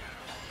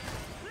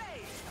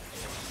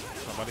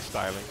 Somebody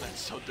styling. That's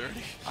so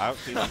dirty. I've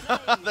seen it.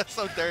 That's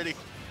so dirty.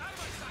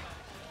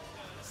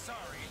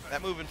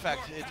 That move, in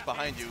fact, hits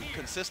behind you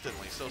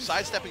consistently. So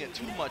sidestepping it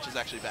too much is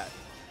actually bad.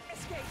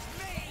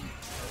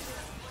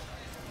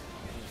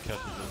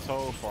 Catches the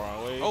toe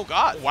far away. Oh,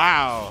 God.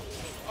 Wow.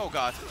 Oh,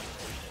 God.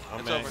 My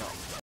It's man over.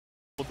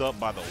 pulled up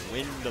by the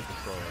wind of the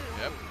sword.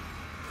 Yep.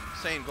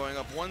 Saiyne going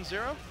up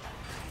 1-0.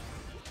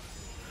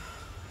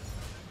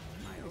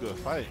 Good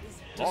fight.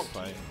 Long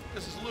fight.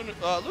 This is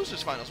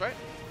losers finals, right?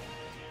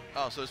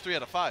 Oh, so it's 3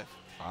 out of 5.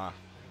 Ah.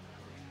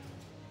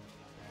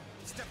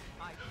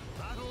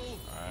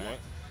 Alright.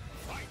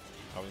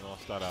 How we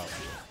gonna start out?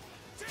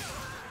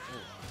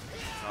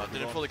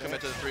 Didn't fully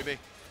commit to the 3B.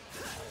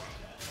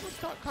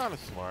 Kind of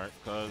smart,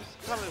 because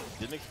kind of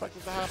didn't expect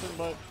it to happen,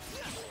 but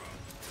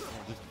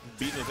just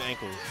beating his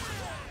ankles.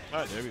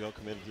 Alright, there we go.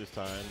 Committed this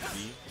time.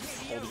 B,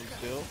 holding him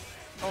still.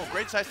 Oh,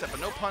 great sidestep, but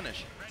no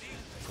punish.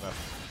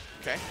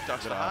 Okay,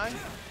 ducks the high.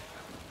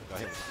 Got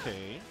him with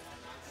K.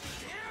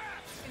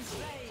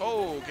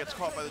 Oh, gets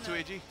caught by the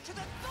 2AG.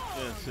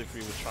 And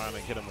Siegfried was trying to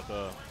hit him with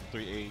the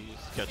 3 A's,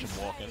 catch him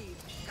walking.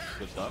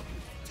 Good duck.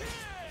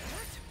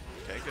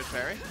 Okay, good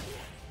parry.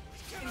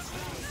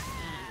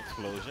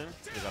 Explosion.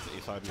 They got the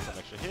ace IB for an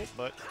extra hit,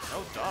 but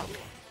Oh, duck.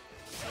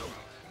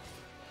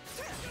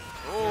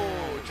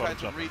 Oh, tried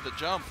to read the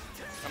jump.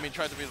 I mean,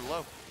 tried to read the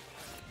low.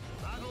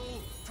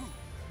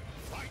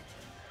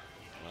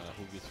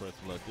 who gets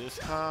first blood this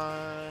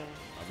time?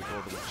 I'll be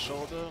over the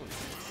shoulder.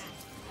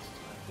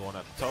 Going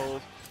at the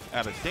toes.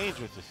 At a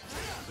dangerous distance.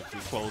 If he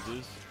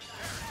closes.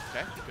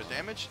 Okay, good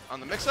damage on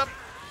the mix-up.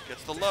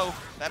 Gets the low.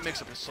 That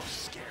mix-up is so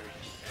scary.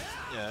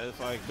 Yeah, it's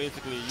like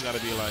basically you gotta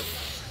be like.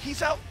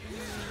 He's out.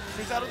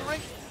 He's out of the ring.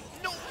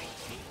 No.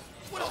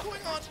 What is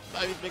going on?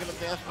 He's making them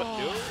dance, but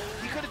no.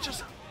 He could have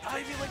just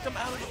Ivy licked him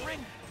out of the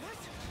ring.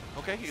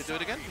 Okay, he can do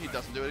it again. He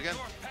doesn't do it again.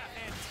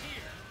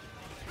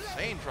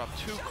 Saiyne dropped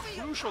 2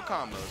 crucial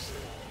combos.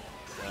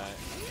 Right.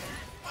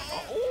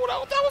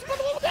 Oh, that was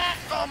below that.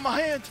 Oh,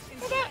 my hand.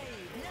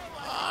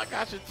 I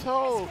got your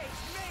toe.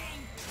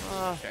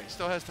 Okay, he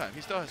still has time.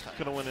 He still has time.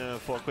 Could have went in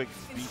for a quick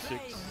B6.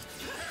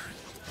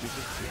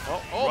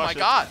 Oh my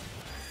God.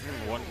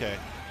 1K.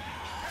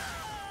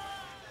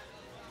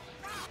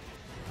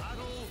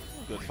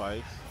 Good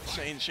fight.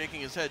 Saiyne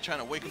shaking his head, trying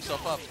to wake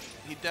himself up.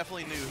 He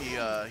definitely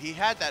knew he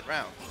had that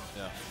round.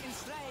 Yeah.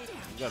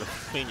 You gotta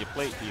clean your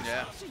plate, dude.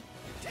 Yeah.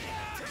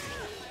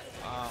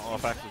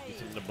 Off axis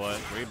gets in the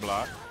butt. Great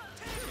block.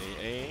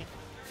 AA.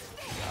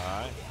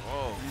 Alright.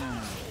 Whoa.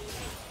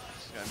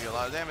 It's gonna be a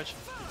lot of damage.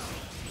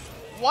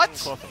 What?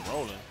 Caught him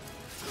rolling.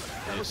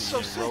 That was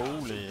so sick.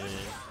 Rolling.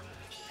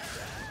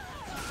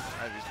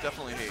 Ivy's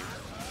definitely hate.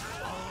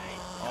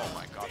 Oh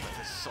my God, that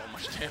does so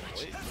much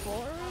damage.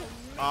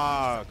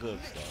 Good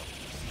stuff.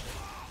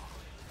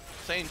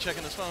 Saiyne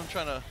checking his phone,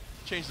 trying to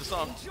change the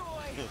song.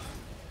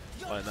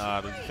 But nah,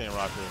 this ain't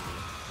rock with me.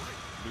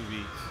 New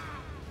beats.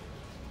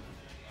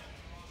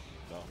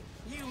 So,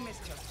 You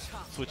missed your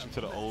chance. switching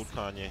to the old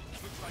Kanye.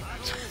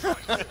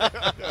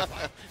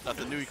 Not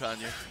the new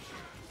Kanye.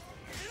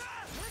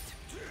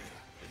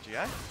 GI?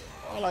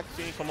 All I like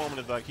seeing from Omen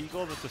is like he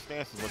goes into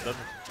stances but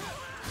doesn't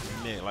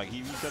commit. Like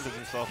he recenters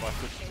himself by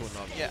switching to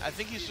another. Yeah, I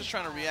think he's just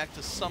trying to react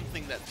to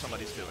something that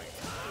somebody's doing.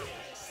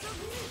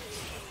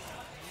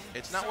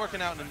 It's not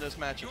working out in this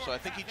matchup, so I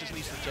think he just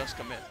needs to just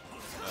commit.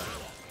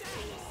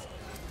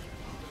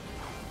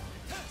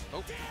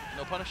 Oh,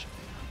 no punish.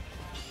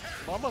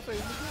 Well, I must say,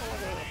 he's doing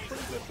like a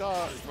pretty good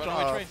job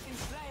Runaway train.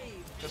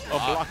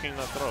 of blocking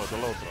the throw, the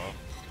low throw.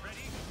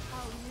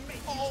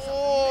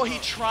 Oh, he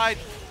tried.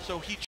 So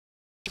he tried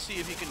to see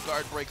if he can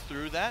guard break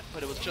through that,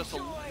 but it was just a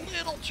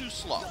little too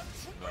slow.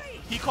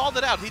 He called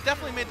it out. He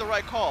definitely made the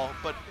right call,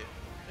 but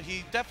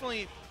he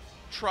definitely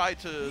tried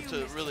to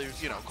really,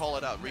 call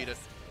it out, read it.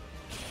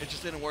 It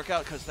just didn't work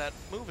out because that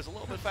move is a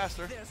little bit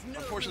faster.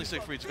 Unfortunately,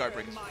 Siegfried's guard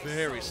break is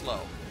very slow.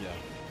 Yeah.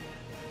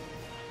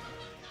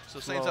 So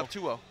Saiyne's up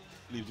 2-0.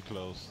 Leaves it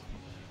close.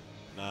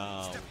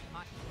 Now,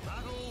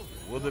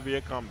 will there be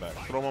a comeback?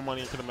 Throw my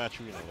money into the match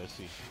arena. Let's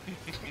see.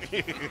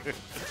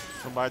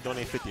 Somebody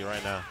donate 50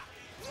 right now.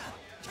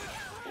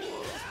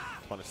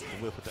 Punish the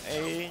whip with the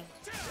A.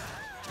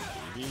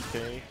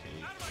 DK.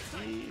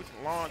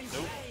 Launch.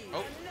 Nope.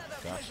 Oh.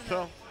 Gotcha.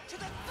 So,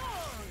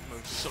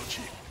 Move's so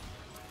cheap.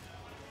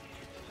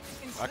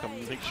 I can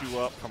mix you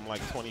up from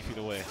like 20 feet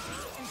away.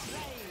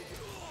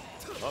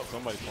 Oh,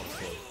 somebody's on the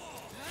field.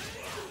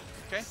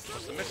 Okay,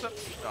 what's the mix-up?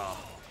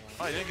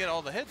 Oh, he didn't get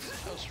all the hits?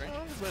 That was strange.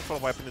 He's went for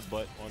wiping his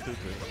butt. 1, 2, 3.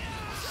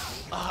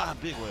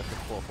 Big whip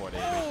for 4-4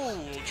 days. Oh,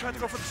 tried to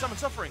go for the summon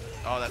suffering.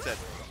 Oh, that's it.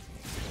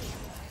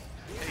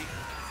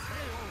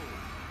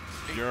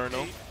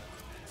 Urinal.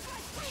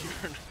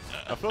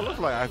 I feel it looks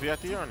like Ivy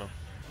at the urinal.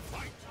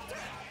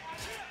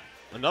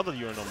 Another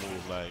urinal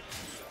move, like,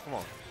 come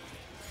on.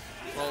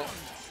 Well,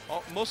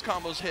 most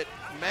combos hit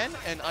men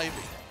and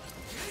Ivy,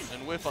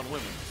 and whiff on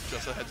women,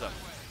 just a heads up.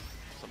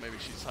 So maybe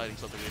she's hiding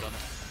something we don't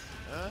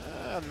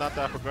know. Not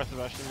that progressive,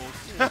 actually.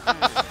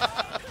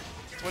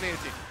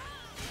 2018.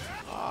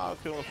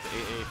 Killing with the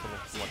AA for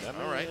what that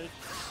All right.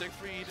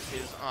 Siegfried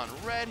is on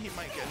red. He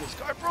might get his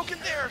guard broken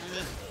there.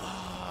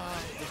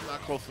 Just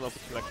not close enough to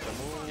connect the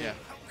move. Yeah.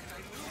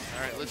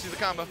 All right, let's see the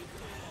combo.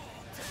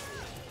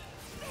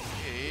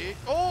 Okay.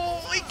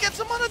 Oh, he gets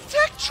him on a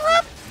tech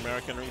trip.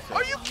 American reset.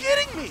 Are you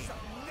kidding me?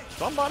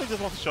 Somebody just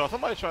wants to show.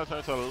 Somebody trying to turn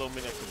into a little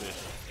mini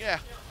exhibition. Yeah.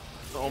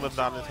 The Omen's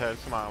nodding his head,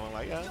 smiling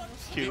like, yeah,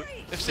 it's cute.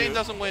 If Saiyne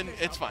doesn't win,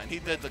 it's fine. He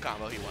did the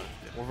combo he wanted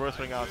to do. Reverse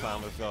ring out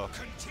time. Let's go.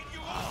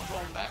 Oh,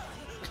 going back.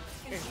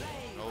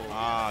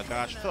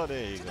 Gosh. So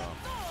there you go.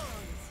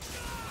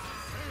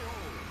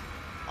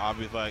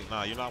 Obviously, like,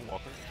 nah, you're not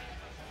walking.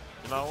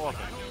 You're not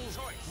walking.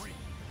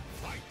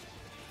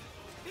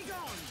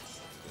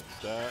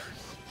 That.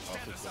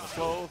 Offense gonna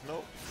close.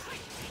 Nope.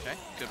 Okay,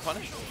 good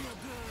punish.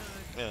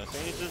 Yeah, so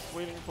he's just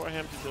waiting for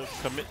him to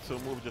just commit to a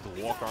move, just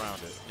walk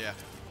around it. Yeah.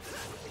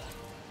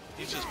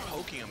 He's just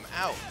poking him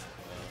out.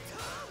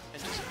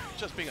 And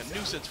just being a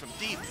nuisance from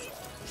deep.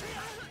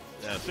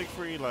 Yeah,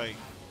 Siegfried, like,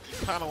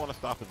 kind of want to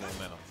stop his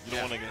momentum. You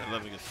don't want to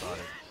let him get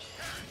started.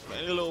 But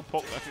any little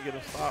poke that can get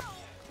him stopped,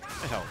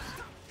 it helps.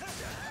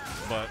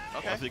 But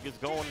once he gets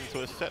going into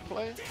his set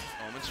play,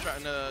 Omen's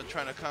trying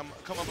to come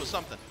up with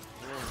something.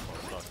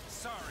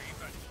 Sorry,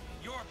 but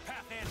your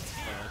path ends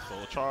here.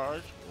 full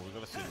charge. What we're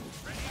gonna see.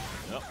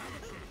 Yep.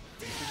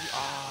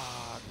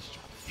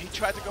 He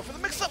tried to go for the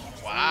mix-up.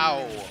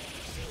 Wow.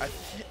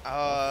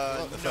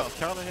 No.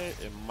 Counter hit,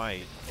 it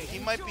might. He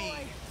might be.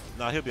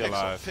 Nah, he'll be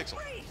alive. Pixel.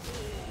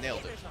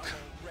 Nailed it.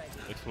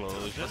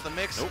 Explosion. That's the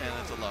mix, Nope. and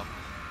it's a low.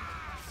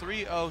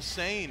 3-0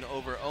 Saiyne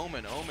over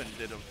Omen. Omen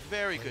did a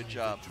very good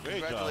job. Great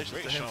job. Congratulations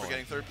Great to him for showing.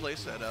 getting third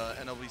place at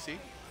NLBC.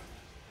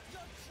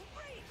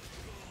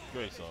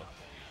 Great sauce.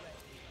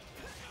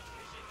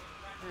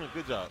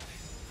 Good job.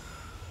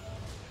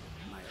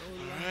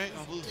 Alright,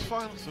 I'll lose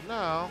final. So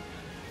now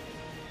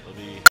it'll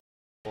be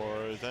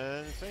Linkorz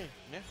and Saiyne.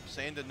 Yeah,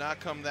 Saiyne did not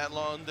come that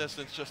long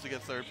distance just to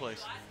get third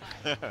place.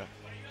 No,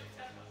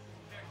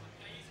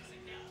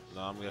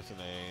 I'm guessing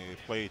they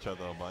play each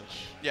other a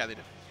bunch. Yeah, they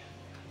did.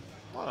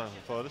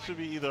 So this should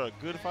be either a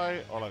good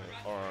fight or like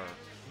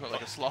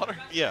Like a slaughter?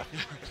 yeah.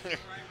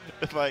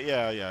 It's like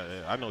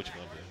yeah, I know what you're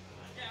gonna do.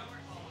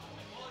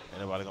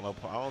 Anybody gonna?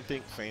 I don't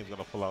think Saiyne's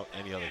gonna pull out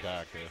any other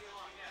character.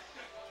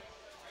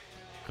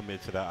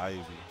 Commit to that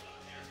IUV.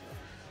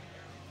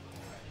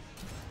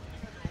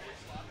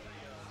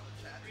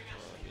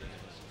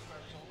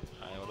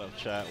 Alright, what up,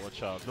 chat? What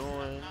y'all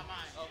doing?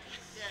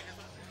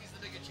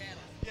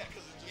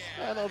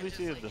 NLBC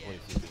is definitely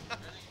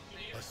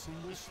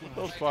CP.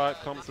 Those fight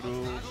come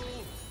through.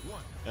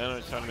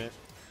 Enter tournament.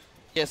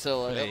 Yeah,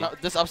 so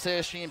this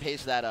upstairs stream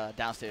pays for that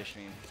downstairs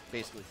stream,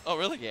 basically. Oh,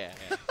 really? Yeah.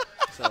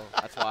 So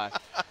that's why.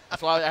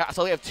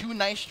 So we have two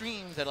nice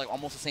streams that are like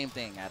almost the same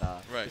thing at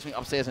between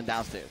upstairs and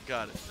downstairs.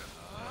 Got it.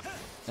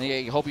 And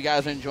yeah, hope you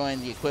guys are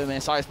enjoying the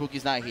equipment. Sorry,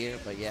 Spooky's not here,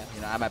 but yeah,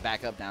 you know, I'm at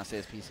backup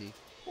downstairs PC.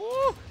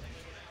 Woo!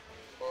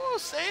 Ooh,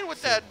 Saiyne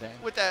with that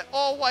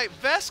all-white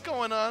vest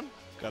going on.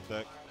 Got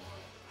that.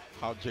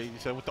 How JD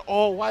said with the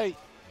all white,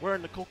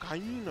 wearing the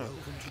cocaine.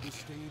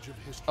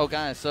 Oh,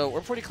 guys, so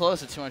we're pretty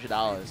close to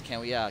 $200. Can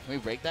we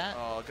break that?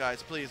 Oh,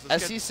 guys, please.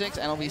 Let's SC6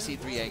 NLBC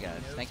 3A,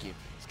 guys. Thank you.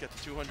 Let's get the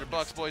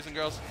 $200, boys and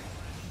girls.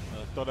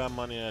 Throw that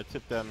money at,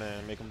 tip that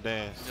man, make him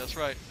dance. That's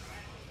right.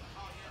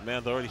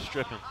 Man's already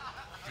stripping.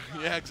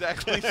 Yeah,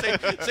 exactly.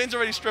 Saiyne's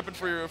already stripping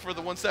for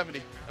the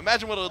 170.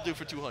 Imagine what it'll do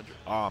for 200.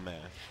 Oh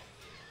man.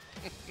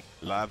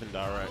 Live and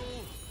direct.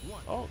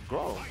 Oh,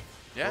 Grow.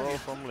 Yeah. Grow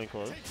from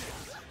Linkorz.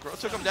 Grow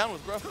took him down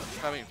with Grow.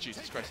 I mean,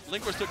 Jesus Christ.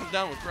 Linkorz took him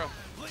down with Grow.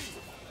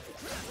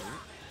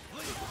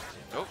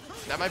 Nope.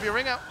 That might be a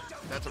ring out.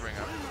 That's a ring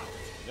out.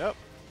 Yep.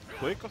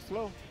 Quick or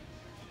slow.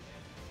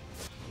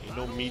 Ain't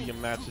no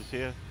medium matches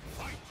here.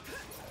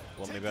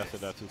 Well, maybe I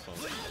said that too soon.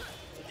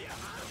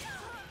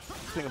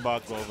 Thing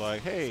about Grow,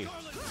 like, hey,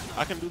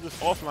 I can do this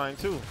offline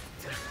too.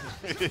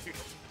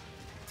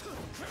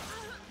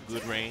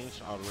 Good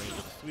range, out of range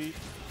of the sweep.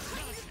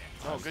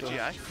 Oh, good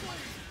GI.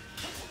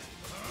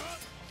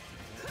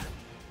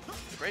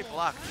 Great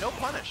block. No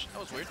punish. That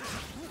was weird.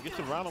 Get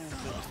around him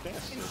with the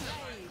stances.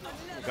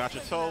 Got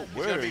your toe. He's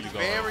Where gonna are be you going?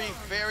 very,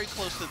 very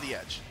close to the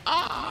edge.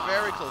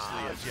 Very close to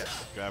the edge,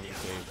 yes. Gravity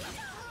save.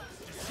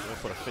 Gonna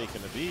put a fake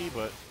in the B,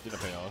 but didn't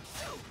pay off.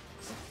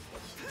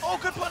 Oh,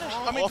 good punish.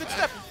 I mean, good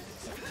step.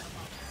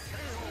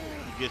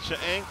 You get your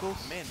ankles.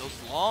 Man, those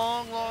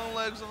long, long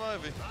legs of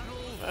Ivy.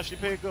 She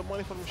paid good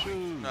money for them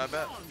shoes. I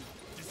bet.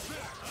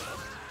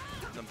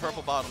 Them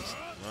purple bottoms.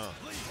 Oh.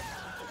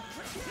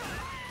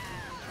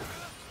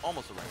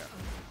 Almost a ring out.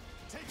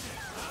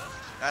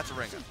 That's a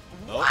ring out.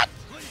 Nope. What?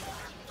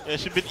 Yeah,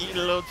 she's been eating a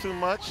little too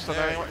much. So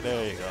there you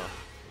go. You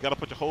gotta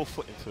put your whole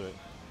foot into it.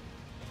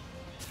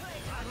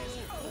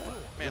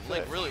 Man,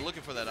 Link really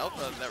looking for that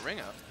that ring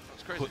out.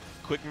 It's crazy.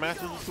 Quick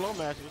matches and slow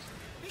matches.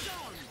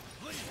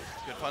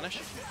 Good punish.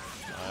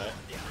 All right.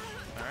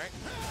 All right.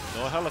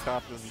 No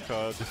helicopters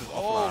because this is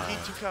offline. Oh, he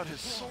took out his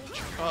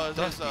soldier. But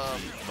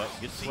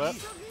get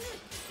swept.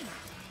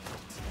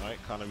 All right,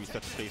 kind of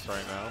reset the pace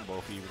right now.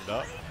 Both evened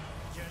up.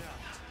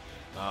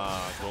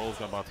 Gold's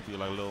about to be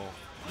like a little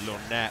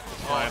gnat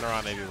flying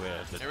around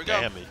everywhere. The Here we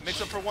damage. go.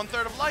 Mix up for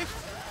 1/3 of life.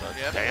 The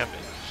damage.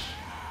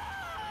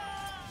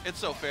 It's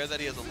so fair that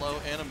he has a low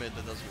and a mid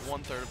that does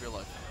 1/3 of your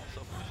life.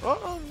 So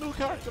Oh, new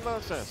character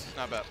nonsense.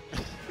 not bad.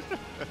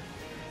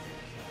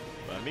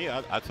 But me,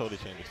 I totally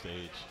changed the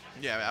stage.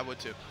 Yeah, I would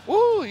too.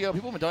 Woo, yo,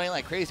 people have been donating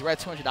like crazy. We're at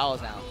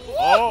 $200 now.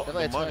 Oh,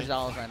 Definitely at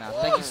 $200 right now.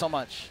 Thank you so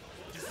much.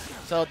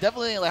 So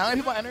definitely, like, how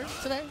many people entered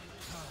today?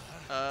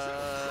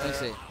 Let me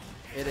see.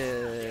 It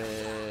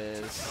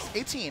is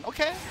 18.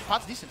 Okay,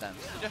 pot's decent then.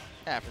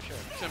 Yeah, for sure.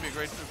 It's gonna be a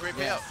great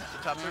payout.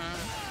 The top 30.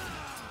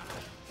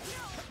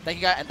 Thank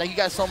you guys, and thank you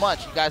guys so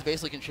much. You guys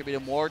basically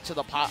contributed more to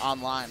the pot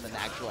online than the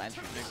actual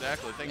entry.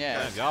 Exactly. Thank you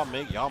Yeah. guys.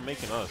 Y'all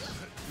making us.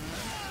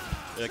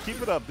 Yeah,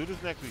 keep it up. Do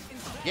this next week.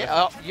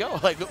 Yeah, yo,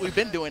 like we've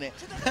been doing it.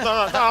 no,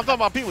 I'm talking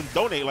about people who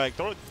donate. Like,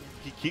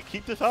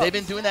 keep this up. They've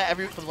been doing that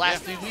for the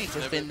last 3 weeks.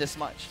 It's been this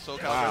much.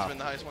 Soulcalibur has been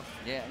the highest one.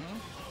 Yeah.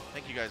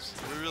 Thank you guys.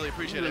 We really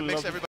appreciate it. It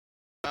makes everybody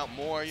out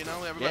more, you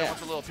know? Everybody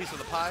wants a little piece of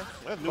the pie.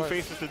 There's new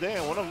faces today,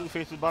 and one of the new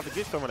faces is about to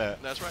get some of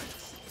that. That's right.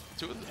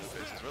 2 of the new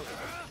faces, really.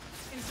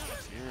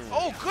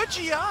 Oh, good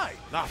GI.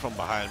 Not from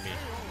behind me.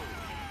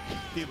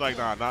 He's like,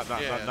 nah, not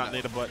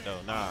near the butt,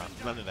 though. Nah,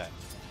 none of that.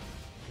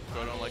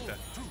 Bro, don't like that.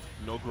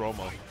 No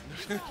Gromo.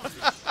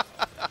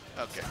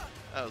 Okay,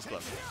 that was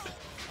clever.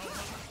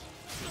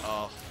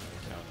 Oh,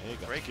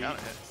 great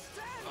counter hit.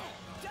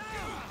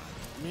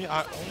 Me,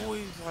 I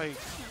always like.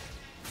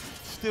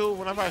 Still,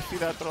 whenever I see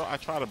that throw, I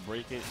try to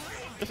break it.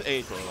 It's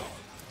A throw.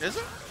 Is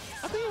it?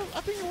 I think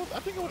it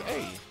was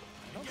A.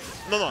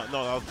 No, that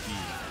was B.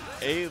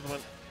 A is when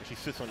she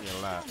sits on your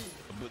lap.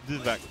 But this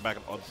is back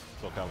in other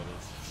Soulcalibur.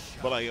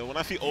 But like when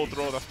I see old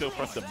throws, I still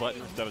press the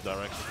button instead of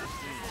direction.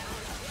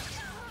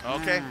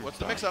 Okay, what's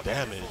the mix-up?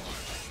 Damage.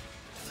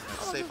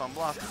 That's safe on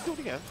block. Do it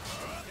again.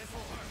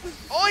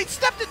 Oh, he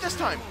stepped it this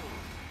time.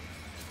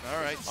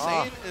 All right,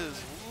 Saiyne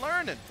is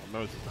learning.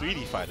 Remember, it's a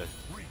 3D fighter.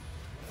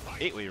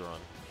 8-way run.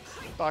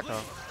 Back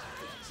on.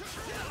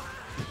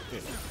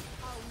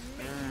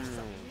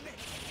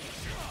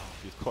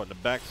 He's caught in the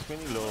back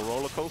spinny, little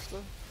roller coaster.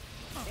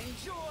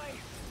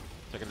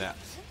 Take a nap.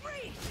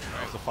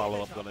 What's the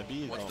follow-up gonna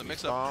be? What's the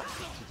mix-up?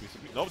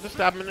 Nope, just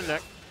stab him in the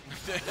neck.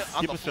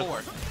 On Keep the it simple.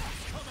 floor.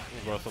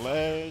 Reversal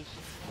edge.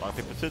 Rock,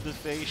 paper, scissors,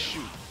 say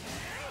shoot.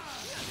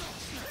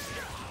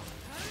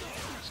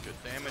 That's good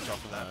damage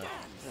off of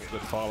that.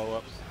 Good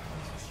follow-ups.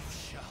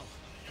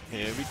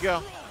 Here we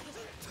go.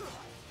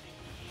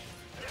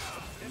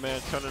 Man,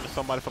 turn into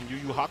somebody from Yu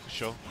Yu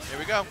Hakusho. Here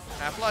we go.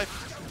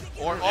 Half-life.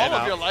 Or all And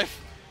of out. your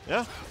life.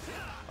 Yeah.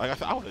 Like I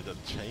said, I would have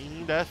just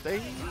chained that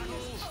stage.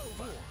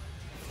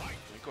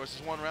 Of course,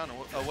 it's one round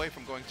away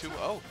from going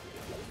 2-0.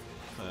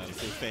 This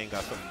thing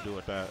got something to do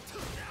with that.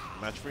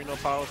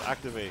 Matcherino powers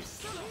activate.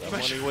 That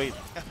money wait.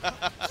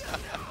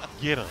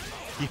 Get him.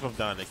 Keep him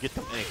down there. Get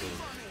them ankles.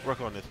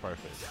 Work on this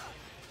perfect.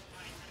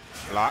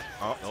 Block.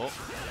 Oh, no.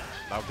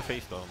 Not with the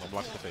face, though. No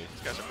block the face.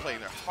 These guys are playing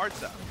their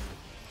hearts out.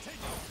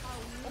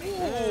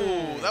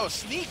 Ooh, that was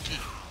sneaky.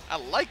 I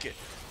like it.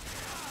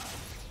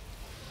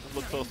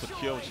 Look so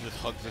secure when she just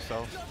hugs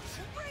herself.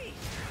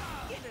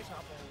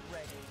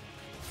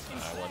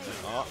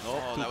 Oh, no.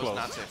 Oh, Too that close. was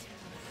not safe.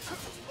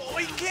 Oh,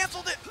 he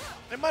canceled it.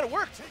 It might have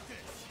worked.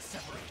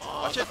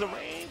 Watch it. The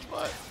range,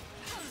 but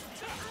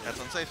That's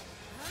unsafe.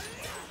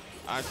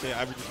 I'd say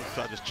I would just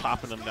start just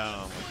chopping them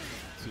down.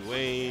 Like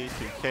 2A,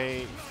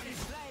 2K,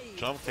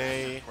 jump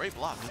K. Great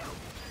block.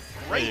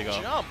 There you Great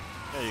go. jump.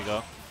 There you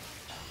go.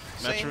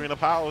 Saiyne. Matcherino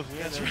powers.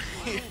 Yeah, That's right.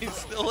 He's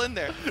still in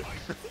there.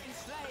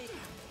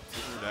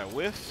 That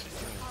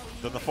whiff.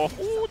 Then the fourth.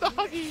 Ooh, the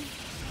huggy.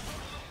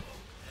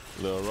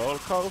 Little roller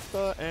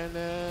coaster, and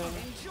then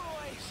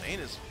Saiyne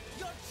is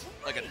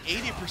like an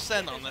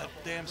 80% on that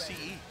damn CE.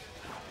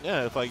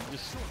 yeah, it's like you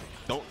just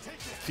don't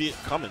see it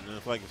coming. And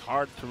it's like it's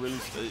hard to really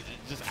it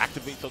just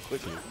activate so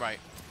quickly. Right.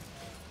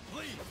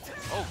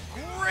 Oh,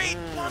 great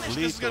punish.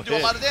 This is going to lethal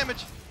do a lot hit. of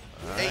damage.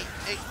 Right.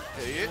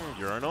 Hey.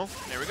 Urinal.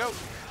 There we go.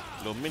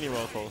 Little mini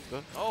roller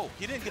coaster. Oh,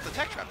 he didn't get the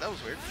tech trap. That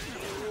was weird.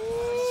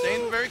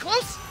 Saiyne very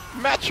close.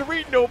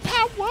 Matcherino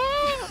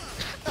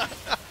power.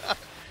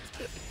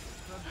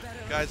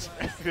 Guys,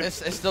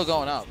 It's still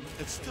going up.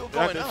 it's still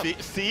going up.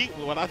 See,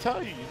 when I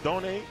tell you, you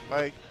donate,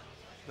 like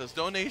Those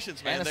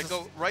donations, man, And that it's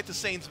go right to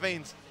Saiyne's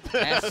veins.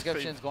 And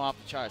subscriptions going off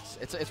the charts.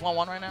 It's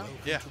 1-1 right now?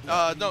 Yeah.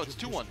 No, it's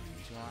 2-1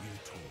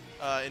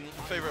 in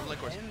favor of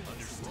Linkorz.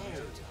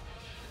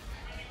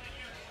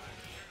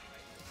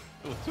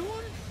 it was 2-1.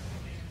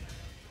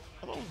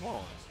 I thought it was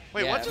wrong.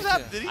 Wait, Yeah, what me just too.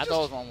 happened? Did he I just,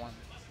 thought it was 1-1.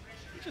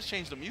 he just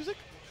change the music?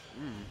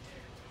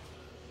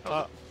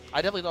 Uh,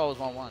 I definitely thought it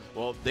was 1-1.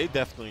 well, they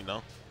definitely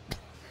know.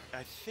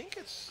 I think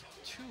it's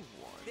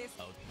 2-1.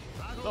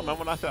 No, remember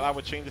when I said I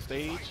would change the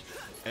stage,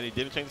 and he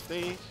didn't change the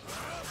stage?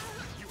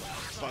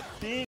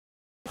 Fucking.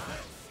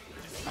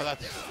 I got.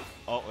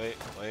 Oh wait.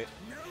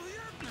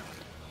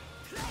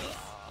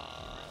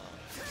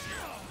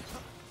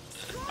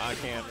 I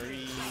can't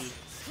read.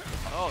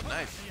 Oh,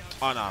 nice.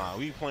 Oh no,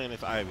 we playing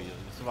this Ivy.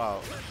 It's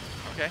about.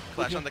 Okay,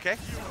 clash on the K.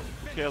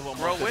 Who cares what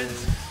Bro month it wins.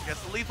 is?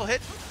 Gets the lethal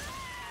hit.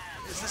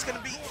 Is this going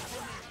to be?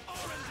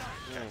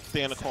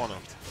 Stay in the corner.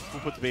 Who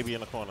put the baby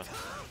in the corner?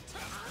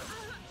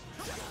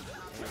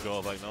 Go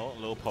like no,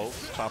 little poke,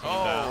 chopping him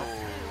down.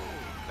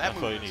 That That's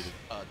move all you is needed.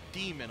 a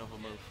demon of a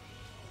move.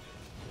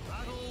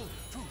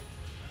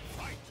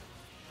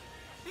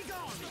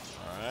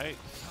 All right.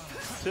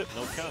 Tip,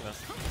 no counter.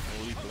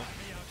 No lethal.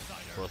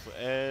 Press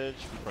the edge.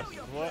 Press the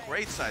what?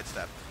 Great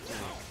sidestep.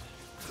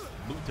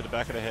 Boot to the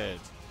back of the head.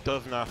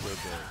 Does not feel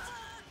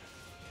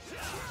good.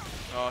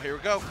 Oh, here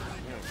we go.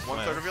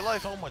 One-third of your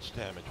life. So much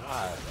damage.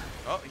 Why?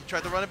 Oh, he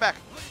tried to run it back.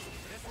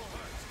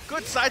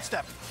 Good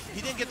sidestep.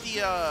 He didn't get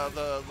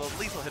the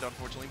lethal hit,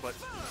 unfortunately, but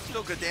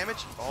still good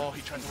damage. Oh,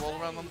 he tried to roll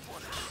around on the floor.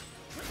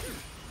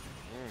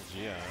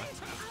 Yeah.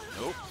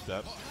 Nope.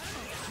 Steps.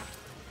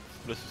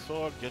 Splits the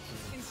sword. Gets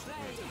him.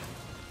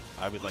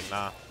 I was like,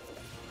 nah.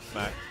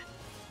 Smack.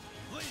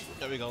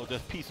 There we go.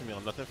 Just piecemeal.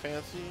 Nothing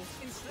fancy.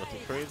 Nothing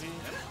crazy.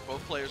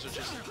 Both players are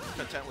just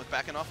content with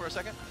backing off for a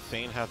second.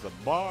 Saiyne has a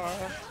bar,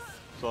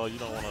 so you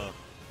don't want to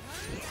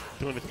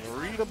do anything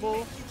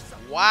readable.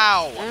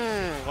 Wow.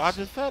 Well, I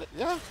just said it.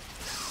 Yeah.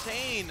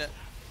 Saiyne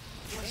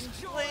is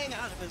playing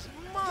out of his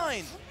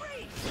mind.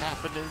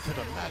 Tapping into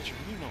the match.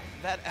 You know.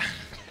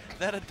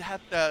 That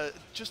adapt,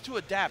 just to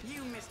adapt.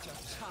 You missed your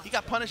chance. He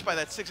got punished by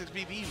that 6x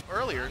BB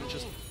earlier and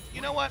just,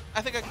 you know what?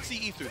 I think I can see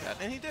E through that,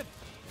 and he did.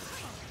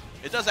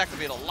 It does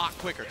activate a lot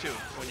quicker too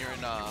when you're in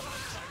that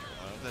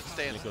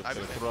stance. Go to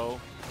the throw.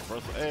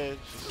 First edge.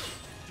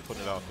 Put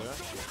it out there.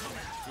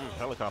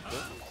 Helicopter.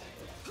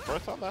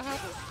 First time that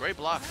happened. Great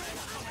block.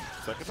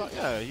 Second time,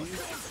 yeah. He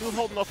was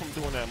holding off from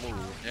doing that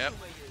move. Yep.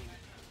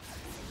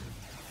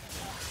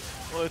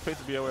 Well, it's great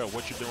to be aware of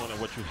what you're doing and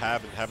what you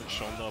have and haven't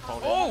shown the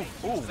opponent. Oh,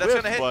 ooh, that's whiff,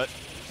 gonna hit. But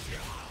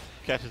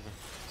Catches him.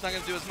 It's not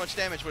going to do as much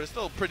damage, but it's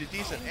still pretty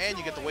decent, and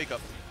you get the wake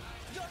up.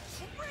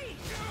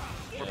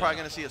 We're probably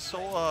going to see a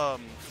soul. Well,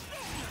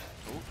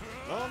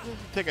 just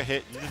take a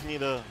hit. You just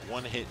need a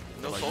one hit.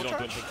 No like, soul you don't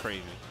charge? do anything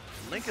crazy.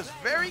 Link is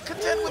very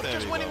content with There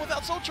just we winning go.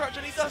 without soul charge,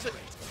 and he does it.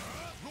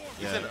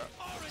 Yeah.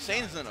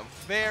 Saiyne's in a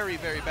very,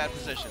 very bad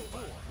position.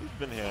 He's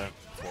been here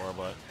before,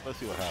 but let's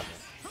see what happens.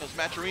 Those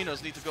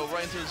Macharinos need to go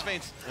right into his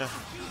veins. Yeah.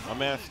 My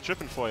man's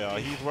tripping for y'all.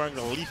 He's wearing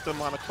the least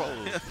amount of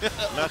clothes.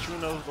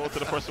 Naturally, go to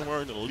the person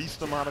wearing the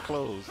least amount of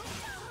clothes.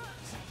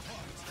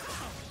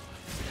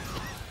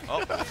 Oh,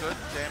 good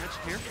damage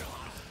here.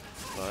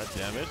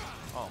 Damage.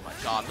 Oh my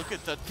God! Look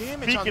at the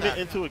damage on Speaking that.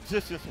 it into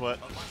existence, but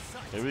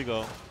here we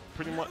go.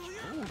 Pretty much.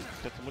 Ooh,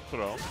 gets him with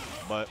throw,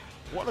 but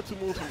 1 or 2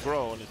 moves from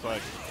Grow, and it's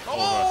like.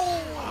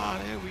 Oh!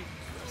 Ah, there we.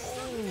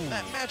 Ooh.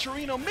 That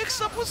Macharino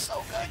mix-up was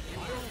so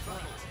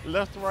good.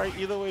 Left, right,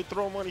 either way,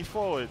 throw money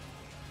forward.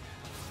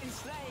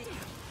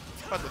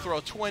 About to throw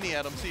a 20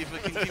 at him, see if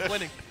it can keep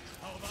winning.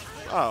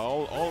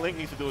 All Link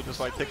needs to do is just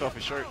like take off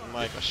his shirt and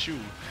like a shoe.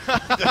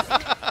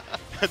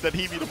 That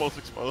he'd be the most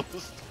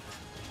exposed.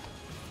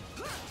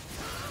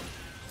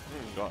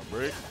 Got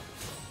break.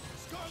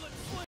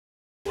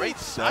 Great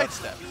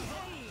sidestep.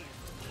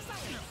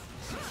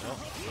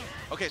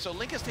 Okay, so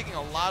Link is taking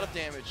a lot of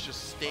damage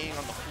just staying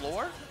on the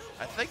floor.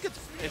 I think it's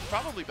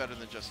probably better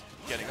than just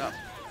getting up.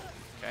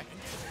 Okay.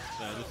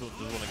 Yeah, this is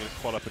when I get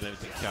caught up in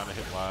anything counter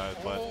hit wise,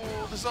 but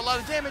Oh, this is a lot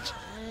of damage.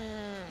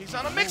 He's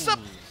on a mix-up.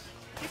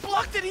 He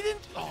blocked it. He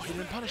didn't. Oh, he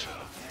didn't punish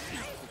it.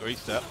 great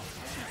step.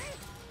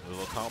 A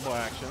little combo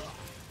action.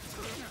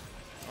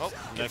 Oh,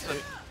 Next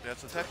hit.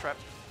 that's a tech trap.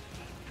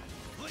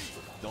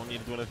 Don't need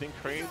to do anything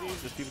crazy.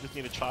 Just people just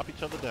need to chop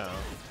each other down.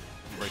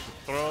 Break the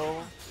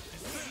throw.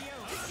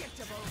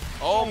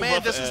 Oh man,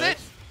 rough this is edge.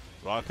 it.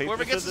 Rock, paper,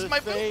 Whoever gets this scissors,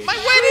 might stage. win.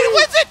 He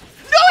wins it.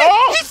 No,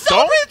 Oh, he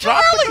celebrated too don't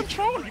drop early. the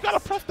controller. You gotta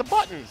press the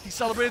buttons. He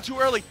celebrated too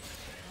early.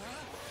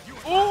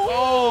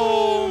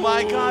 Oh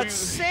my God, Hate to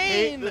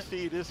Saiyne.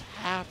 see this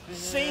happen.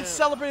 Saiyne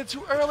celebrated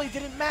too early.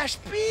 Didn't mash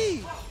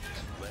B.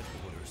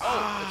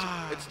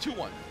 Oh, it's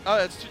 2-1. Oh,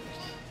 it's 2.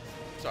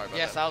 Sorry about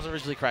Yes, that. I was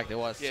originally correct. It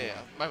was. Yeah, 2-1. yeah.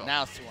 My fault.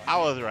 Now it's 2-1. I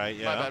was right,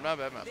 yeah. My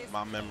bad.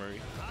 My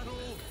memory.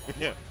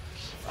 Yeah.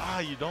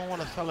 You don't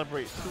want to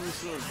celebrate too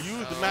soon.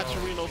 Use the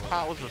Macharino's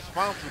powers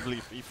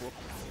responsibly, people.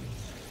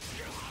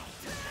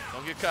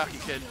 Don't get cocky,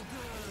 kid.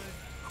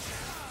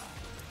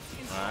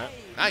 All right.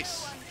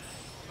 Nice.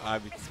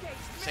 Ivy.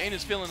 Saiyne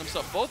is feeling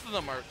himself. Both of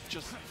them are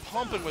just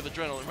pumping with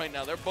adrenaline right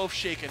now. They're both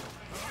shaking.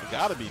 You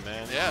gotta be,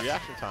 man. It's Yeah.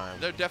 reaction time.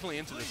 They're definitely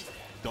into this.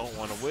 Don't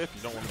want to whiff.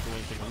 You don't want to do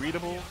anything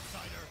readable.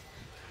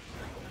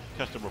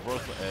 Catch the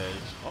reversal edge.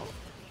 Oh.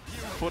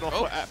 Foot on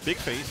foot at big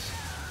face.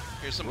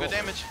 Here's some Whoa. good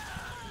damage.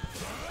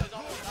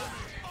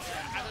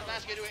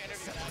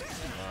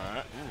 All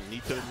right.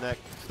 Knee to the neck.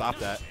 Stop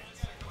that.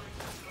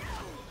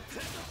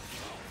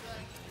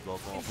 Go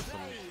going for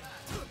some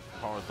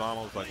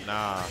horizontals. Like,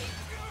 nah.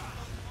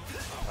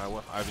 All right,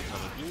 what Ivy's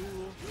gonna do? 2,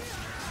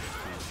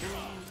 3.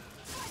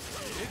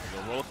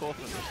 The roller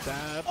coaster and the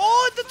stab.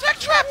 Oh, the tech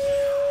trap!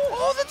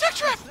 Oh, the tech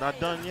trap! Not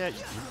done yet.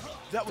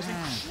 That was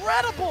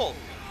incredible.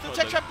 The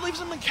tech trap leaves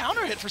him in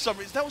counter hit for some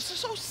reason. That was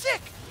just so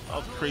sick. That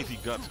was crazy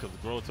guts because the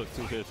Grow took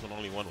 2 hits when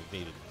only 1 was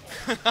needed.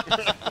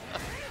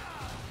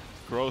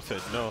 Grow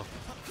said no.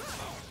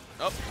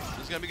 Oh,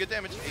 this is gonna be good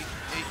damage.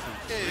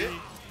 8.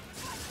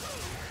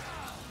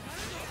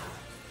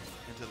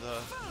 Into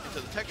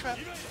the tech trap.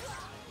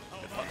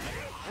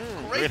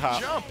 Great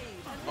hop. jump.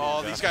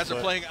 Oh, Yeah, these guys are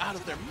but- playing out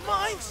of their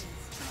minds.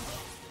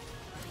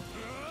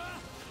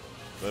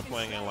 They're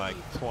playing in like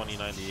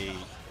 2098.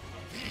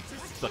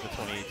 Stuck in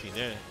 2018.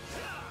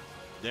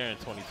 They're in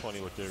 2020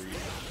 with their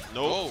reason.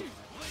 Nope. Oh,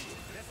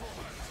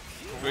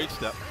 Great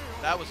step.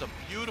 that was a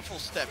beautiful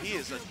step. He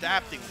is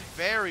adapting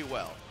very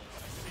well.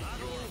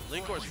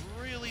 Linkorz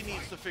really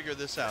needs to figure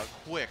this out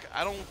quick.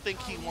 I don't think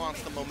he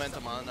wants the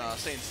momentum on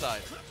Saiyne's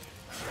side.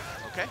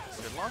 Okay,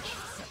 good launch.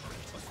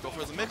 Go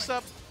for the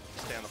mix-up.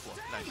 Stay on the floor.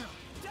 Nice.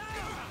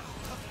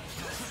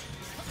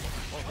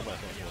 Oh, come back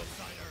on the floor.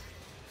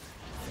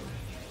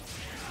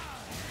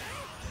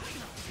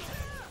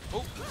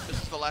 Oh,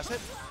 this is the last hit.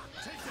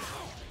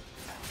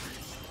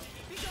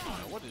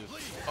 What is?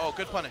 Oh,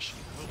 good punish.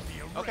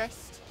 Okay.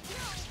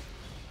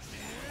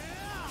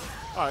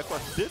 All right,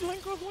 question. Did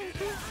Linkorz win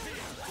too?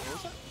 What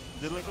was that?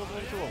 Did Linkorz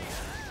win too?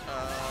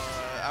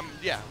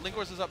 Yeah,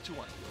 Linkorz is up 2-1.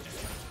 All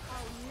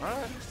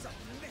right.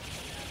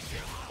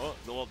 Oh,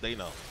 well, they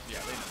know. Yeah,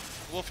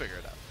 we'll figure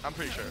it out. I'm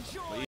pretty sure.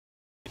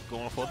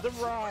 Going for the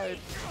ride.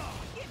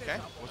 Okay,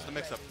 what's the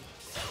mix-up?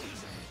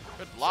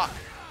 Good block.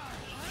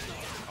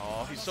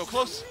 Oh, he's so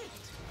close.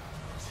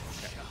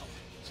 Okay.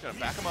 Just gonna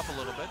back him up a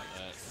little bit.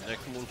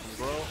 Next move from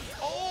Grow.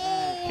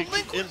 Oh, Kick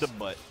Linkorz. in the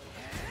butt.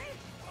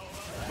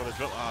 For the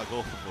drop,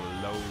 go for the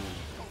low.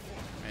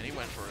 Man, he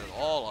went for it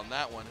all on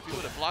that one. If he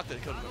would have blocked it,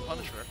 it could have been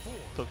punished for it.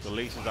 Took the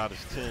laces out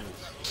his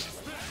tins.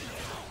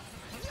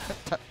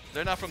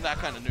 They're not from that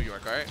kind of New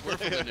York, all right? We're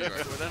from the New York,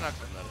 but they're not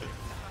from that.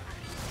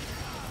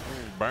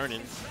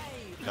 Burning.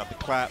 Got the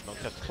clap. Don't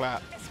catch the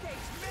clap.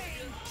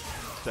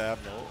 stab,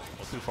 no.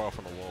 Not too far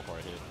from the wall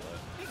right here,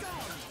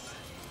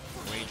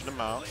 but ranging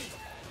them out.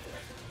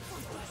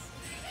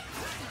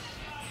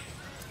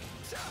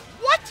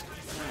 What?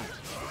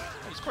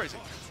 That was crazy.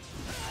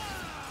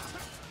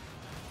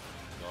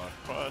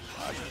 Crush.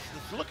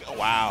 Just look at,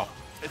 wow.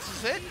 This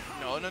is it?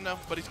 No, no, no.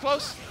 But he's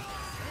close.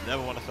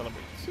 Never want to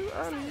celebrate too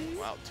early.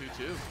 Wow, 2-2.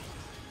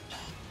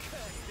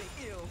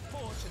 The ill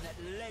fortune that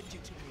led you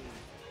to me.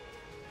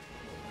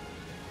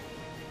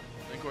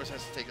 Linkorz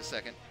has to take a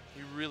second.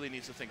 He really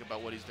needs to think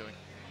about what he's doing.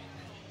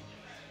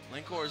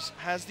 Linkorz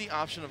has the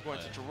option of going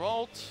to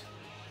Geralt.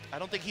 I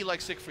don't think he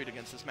likes Siegfried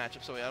against this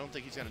matchup, so I don't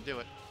think he's going to do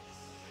it.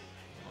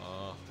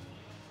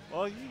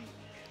 Well,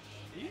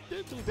 he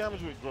did do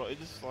damage with Geralt. It's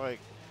just like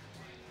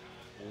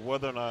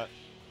whether or not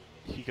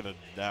he can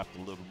adapt a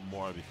little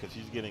more because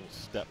he's getting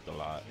stepped a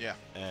lot. Yeah.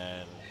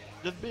 And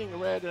just being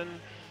red, and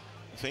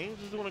Saiyne's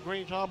just doing a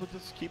great job of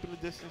just keeping the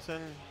distance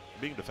and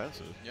being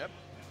defensive. Yep.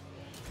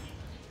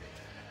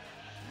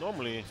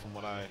 Normally, from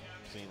what I've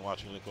seen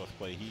watching Linkorz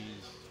play,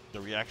 he's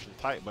the reaction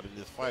type, but in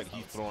this fight,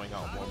 he's throwing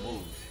out more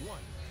moves.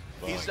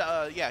 But He's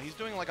yeah, he's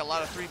doing like a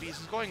lot of 3Bs. He's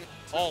going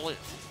all in.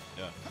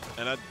 yeah,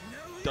 and that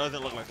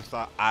doesn't look like the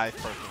style I've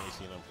personally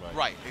seen him play.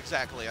 Right,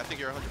 exactly. I think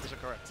you're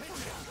 100% correct.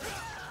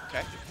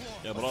 Okay.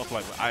 Yeah, but also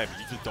like with Ivy,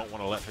 you just don't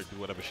want to let her do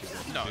whatever she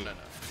wants to No, do. no, no.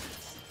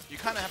 You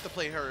kind of have to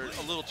play her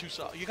a little too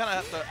solid. You kind of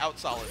have to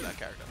out-solid that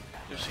character.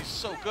 If she's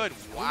so good,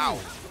 wow.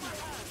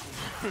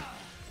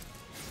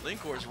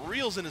 Linkorz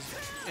reels in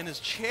his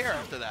chair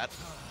after that.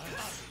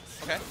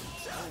 Okay.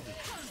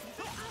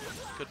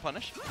 Good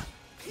punish.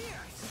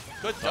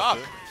 Good dog.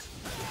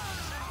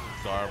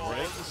 Guard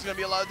break. This is gonna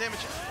be a lot of damage.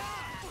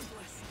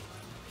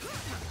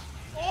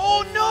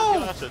 Oh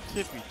no! That's a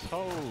tippy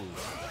toes.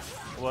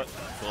 What?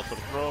 Go for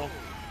the throw.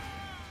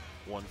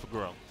 One for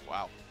Grum.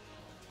 Wow.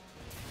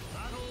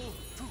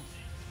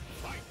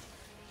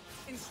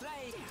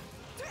 Enslaved.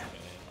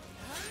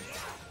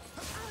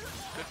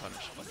 Good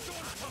punish. Go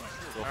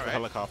for All the right.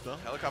 helicopter.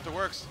 Helicopter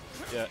works.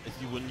 Yeah, if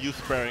you wouldn't use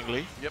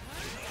sparingly. Yep.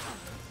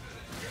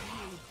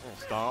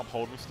 Stomp,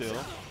 hold him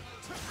still.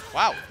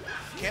 Wow.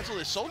 Cancel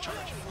his soul charge.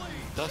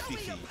 Dusty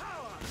Seed.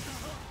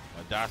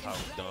 That's how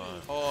it's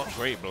done. Oh,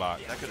 Great block.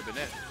 that could have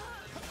been it.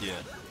 Yeah.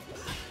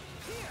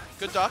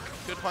 Good duck.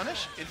 Good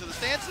punish. Into the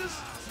stances.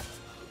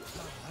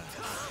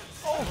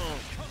 Oh.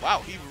 Wow.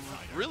 He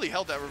really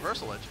held that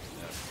reversal edge.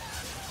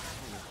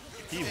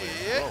 He wins.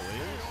 Yeah. Oh,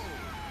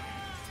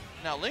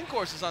 Now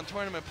Linkorz is on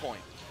tournament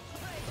point.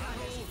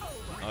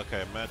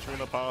 okay,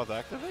 Matrina powers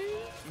activated?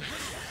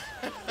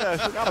 Yeah, I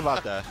forgot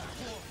about that.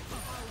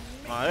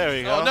 Oh, there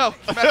we go. Oh no.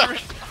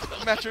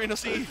 Maturino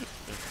C.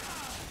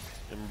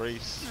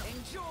 Embrace.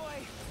 Enjoy.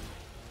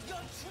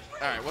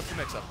 All right. What's the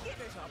mix-up?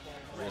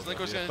 Is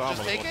Linkorz going to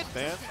just take it?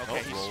 Stand. Okay.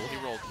 Nope, He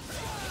roll. rolled.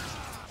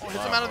 Oh,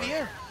 hits him out of the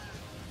air.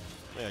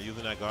 Yeah,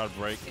 using that guard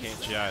break. Can't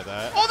GI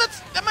that. Oh,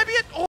 that might be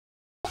it. Oh,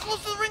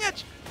 close to the ring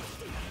edge.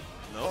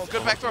 No.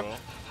 good back throw.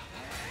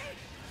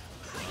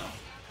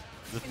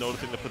 Just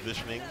noticing the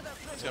positioning.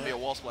 It's going to be a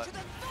wall split.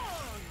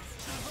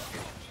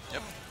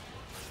 Yep.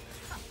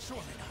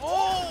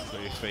 Oh, So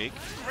you fake.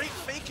 great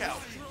fake out.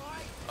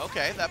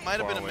 Okay, that might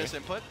have been a Far away.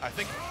 misinput. I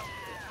think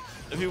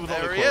If he was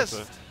there only he is.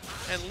 closer.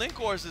 And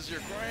Linkorz is your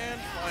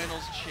Grand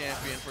Finals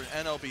champion for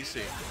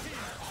NLBC.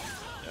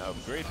 Yeah, it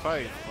was a great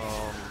fight.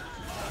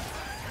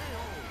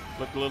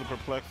 Looked a little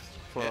perplexed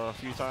for a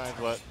few times,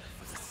 but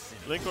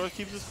Linkorz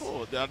keeps his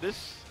cool. Now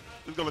this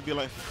is gonna be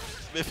like,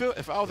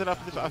 if I was in that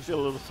position, I feel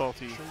a little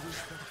salty.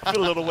 I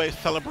feel a little way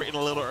celebrating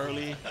a little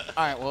early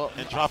All right, well,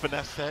 and dropping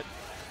that set.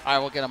 all right,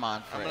 we'll get him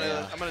on for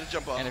I'm gonna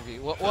jump off.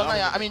 interview. Well, no,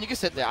 yeah, I mean, you can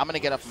sit there. I'm gonna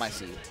get up from my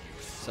seat,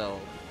 so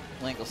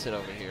Link will sit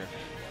over here.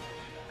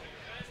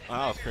 Oh,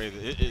 that was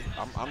crazy.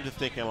 I'm just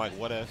thinking like,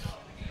 what if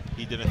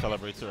he didn't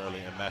celebrate too early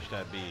and matched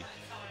that B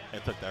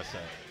and took that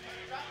set?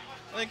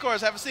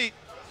 Linkorz, have a seat.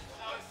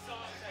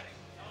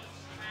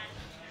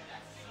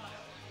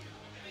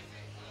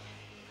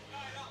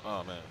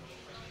 Oh man.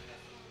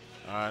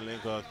 All right,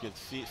 Linkorz get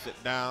seat,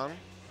 sit down.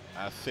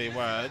 I say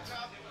words.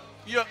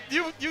 You got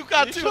You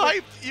too should've-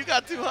 hyped. You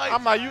got too hyped.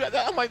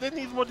 I'm like, there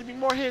needs more to be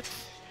more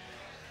hits.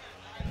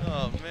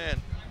 Oh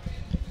man.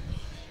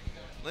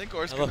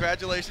 Linkorz,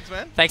 congratulations,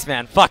 man. Thanks,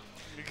 man. Fuck.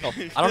 Oh,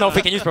 I don't know if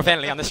we can use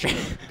profanity on this stream.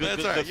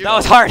 That's all right. That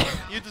was hard.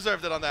 You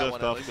deserved it on that Good one,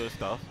 stuff, at least. good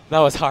stuff. That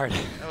was hard.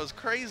 That was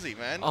crazy,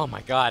 man. Oh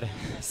my god.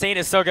 Saiyne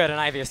is so good and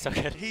Ivy is so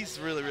good. He's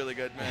really, really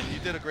good, man. You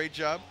did a great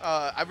job.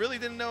 I really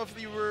didn't know if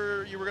you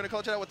were going to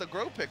clutch it out with the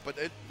Grow pick, but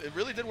it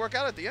really did work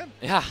out at the end.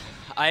 Yeah.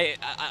 I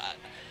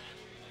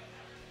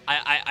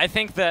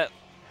think that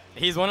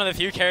he's one of the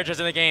few characters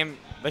in the game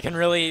that can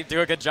really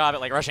do a good job at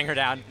like rushing her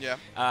down. Yeah.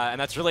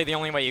 And that's really the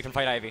only way you can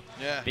fight Ivy.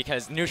 Yeah.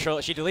 Because neutral,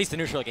 she deletes the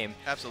neutral game.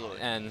 Absolutely.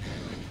 And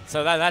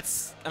so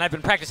that's, and I've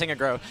been practicing a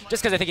Grow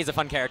just because I think he's a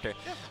fun character.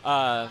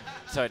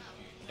 So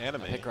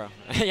Anime. pick Grow.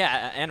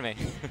 Yeah, anime.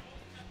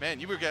 Man,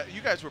 you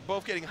guys were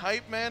both getting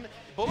hyped, man.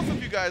 Both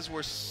of you guys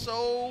were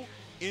so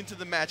into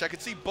the match. I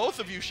could see both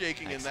of you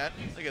shaking in that.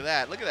 Look at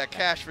that. Look at that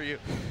cash for you.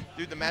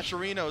 Dude, the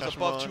Matcherino is Cash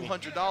above money.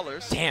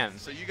 $200. Damn.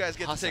 So you guys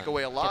get to Awesome. take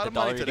away a lot Get of the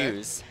money dollar today.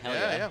 dues. Hell Yeah,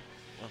 yeah.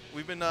 yeah.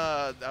 We've been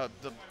the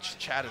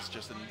chat is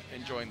just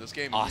enjoying this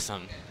game.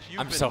 Awesome.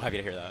 I'm so happy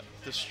to hear that.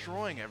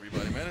 Destroying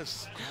everybody, man.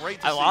 It's great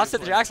to see I lost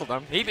at the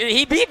Jaxeldom.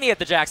 He beat me at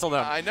the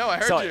Jaxeldom. I know. I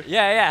heard you.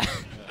 Yeah.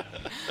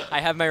 I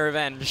have my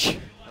revenge.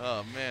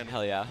 Oh man.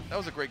 Hell yeah. That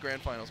was a great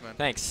grand finals, man.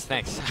 Thanks.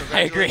 Congratulations. I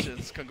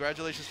agree.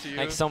 Congratulations to you.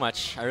 Thanks so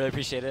much. I really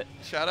appreciate it.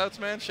 Shoutouts,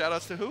 man.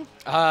 Shoutouts to who?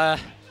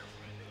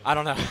 I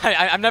don't know.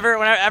 I'm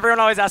never. Everyone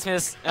always asks me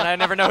this, and I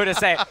never know who to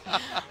say.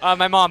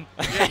 My mom.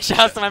 Yeah.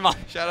 Shouts to my mom.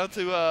 Shout out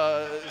to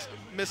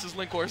Mrs.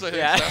 Linkorz. I think.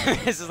 Yeah,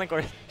 So. Mrs.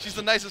 Linkorz. She's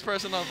the nicest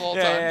person of all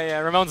time. Yeah.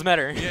 Ramon's met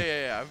her.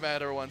 Yeah. I've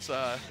met her once.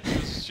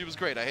 She was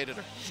great. I hated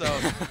her.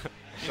 So.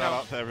 Shout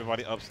out to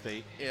everybody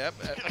upstate. Yep.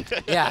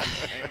 Yeah.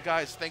 And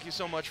guys, thank you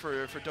so much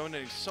for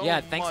donating so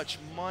much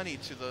money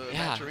to the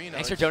match arena.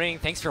 Thanks for donating.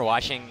 Thanks for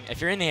watching.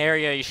 If you're in the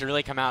area, you should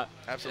really come out.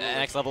 Absolutely. The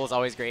next level is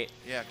always great.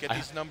 Yeah, get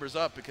these numbers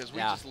up because we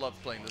just love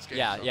playing this game.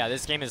 Yeah, so. yeah.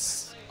 This game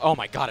is. Oh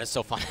my God, it's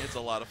so fun. It's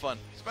a lot of fun,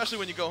 especially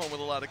when you go home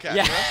with a lot of cash.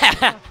 Yeah.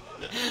 Right?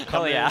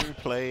 Hell yeah.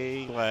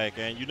 Play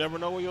and you never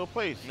know where you'll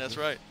place. That's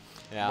right.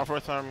 Yeah. My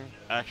first time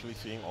actually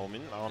seeing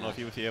Omen. I don't know if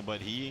he was here,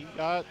 but he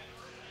got.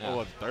 What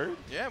was third?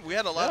 Yeah, we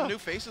had a lot of new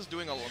faces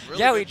doing a really good job.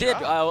 Yeah, we did.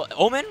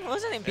 Omen,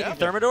 wasn't it? Beating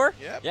Thermidor?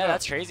 Yeah,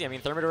 that's crazy. I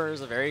mean, Thermidor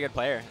is a very good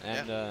player.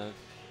 And,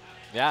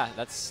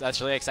 that's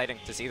really exciting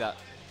to see that.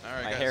 All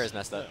right, My guys. hair is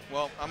messed up.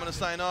 Well, I'm going to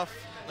sign off.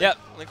 Yep.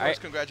 Linkorz,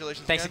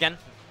 congratulations Thanks again.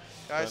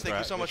 Guys, thank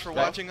you so much for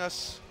watching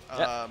us. Thanks,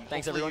 hopefully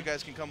everyone. you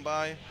guys can come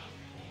by.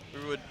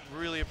 We would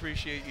really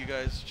appreciate you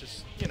guys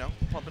just,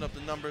 pumping up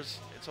the numbers.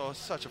 It's always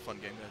such a fun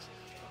game, guys.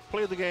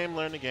 Play the game,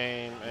 learn the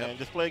game, and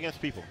just play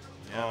against people.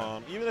 Yeah,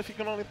 even if you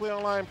can only play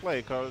online,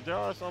 play, because there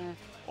are some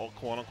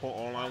quote-unquote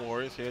online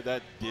warriors here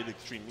that did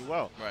extremely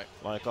well. Right.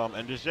 Like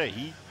Endej,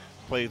 he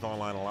plays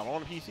online a lot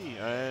on PC,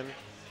 and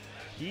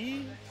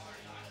he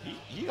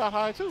got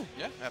high too.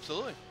 Yeah,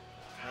 absolutely.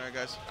 All right,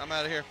 guys, I'm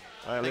out of here.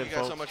 All right, thank you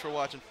guys so much for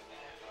watching.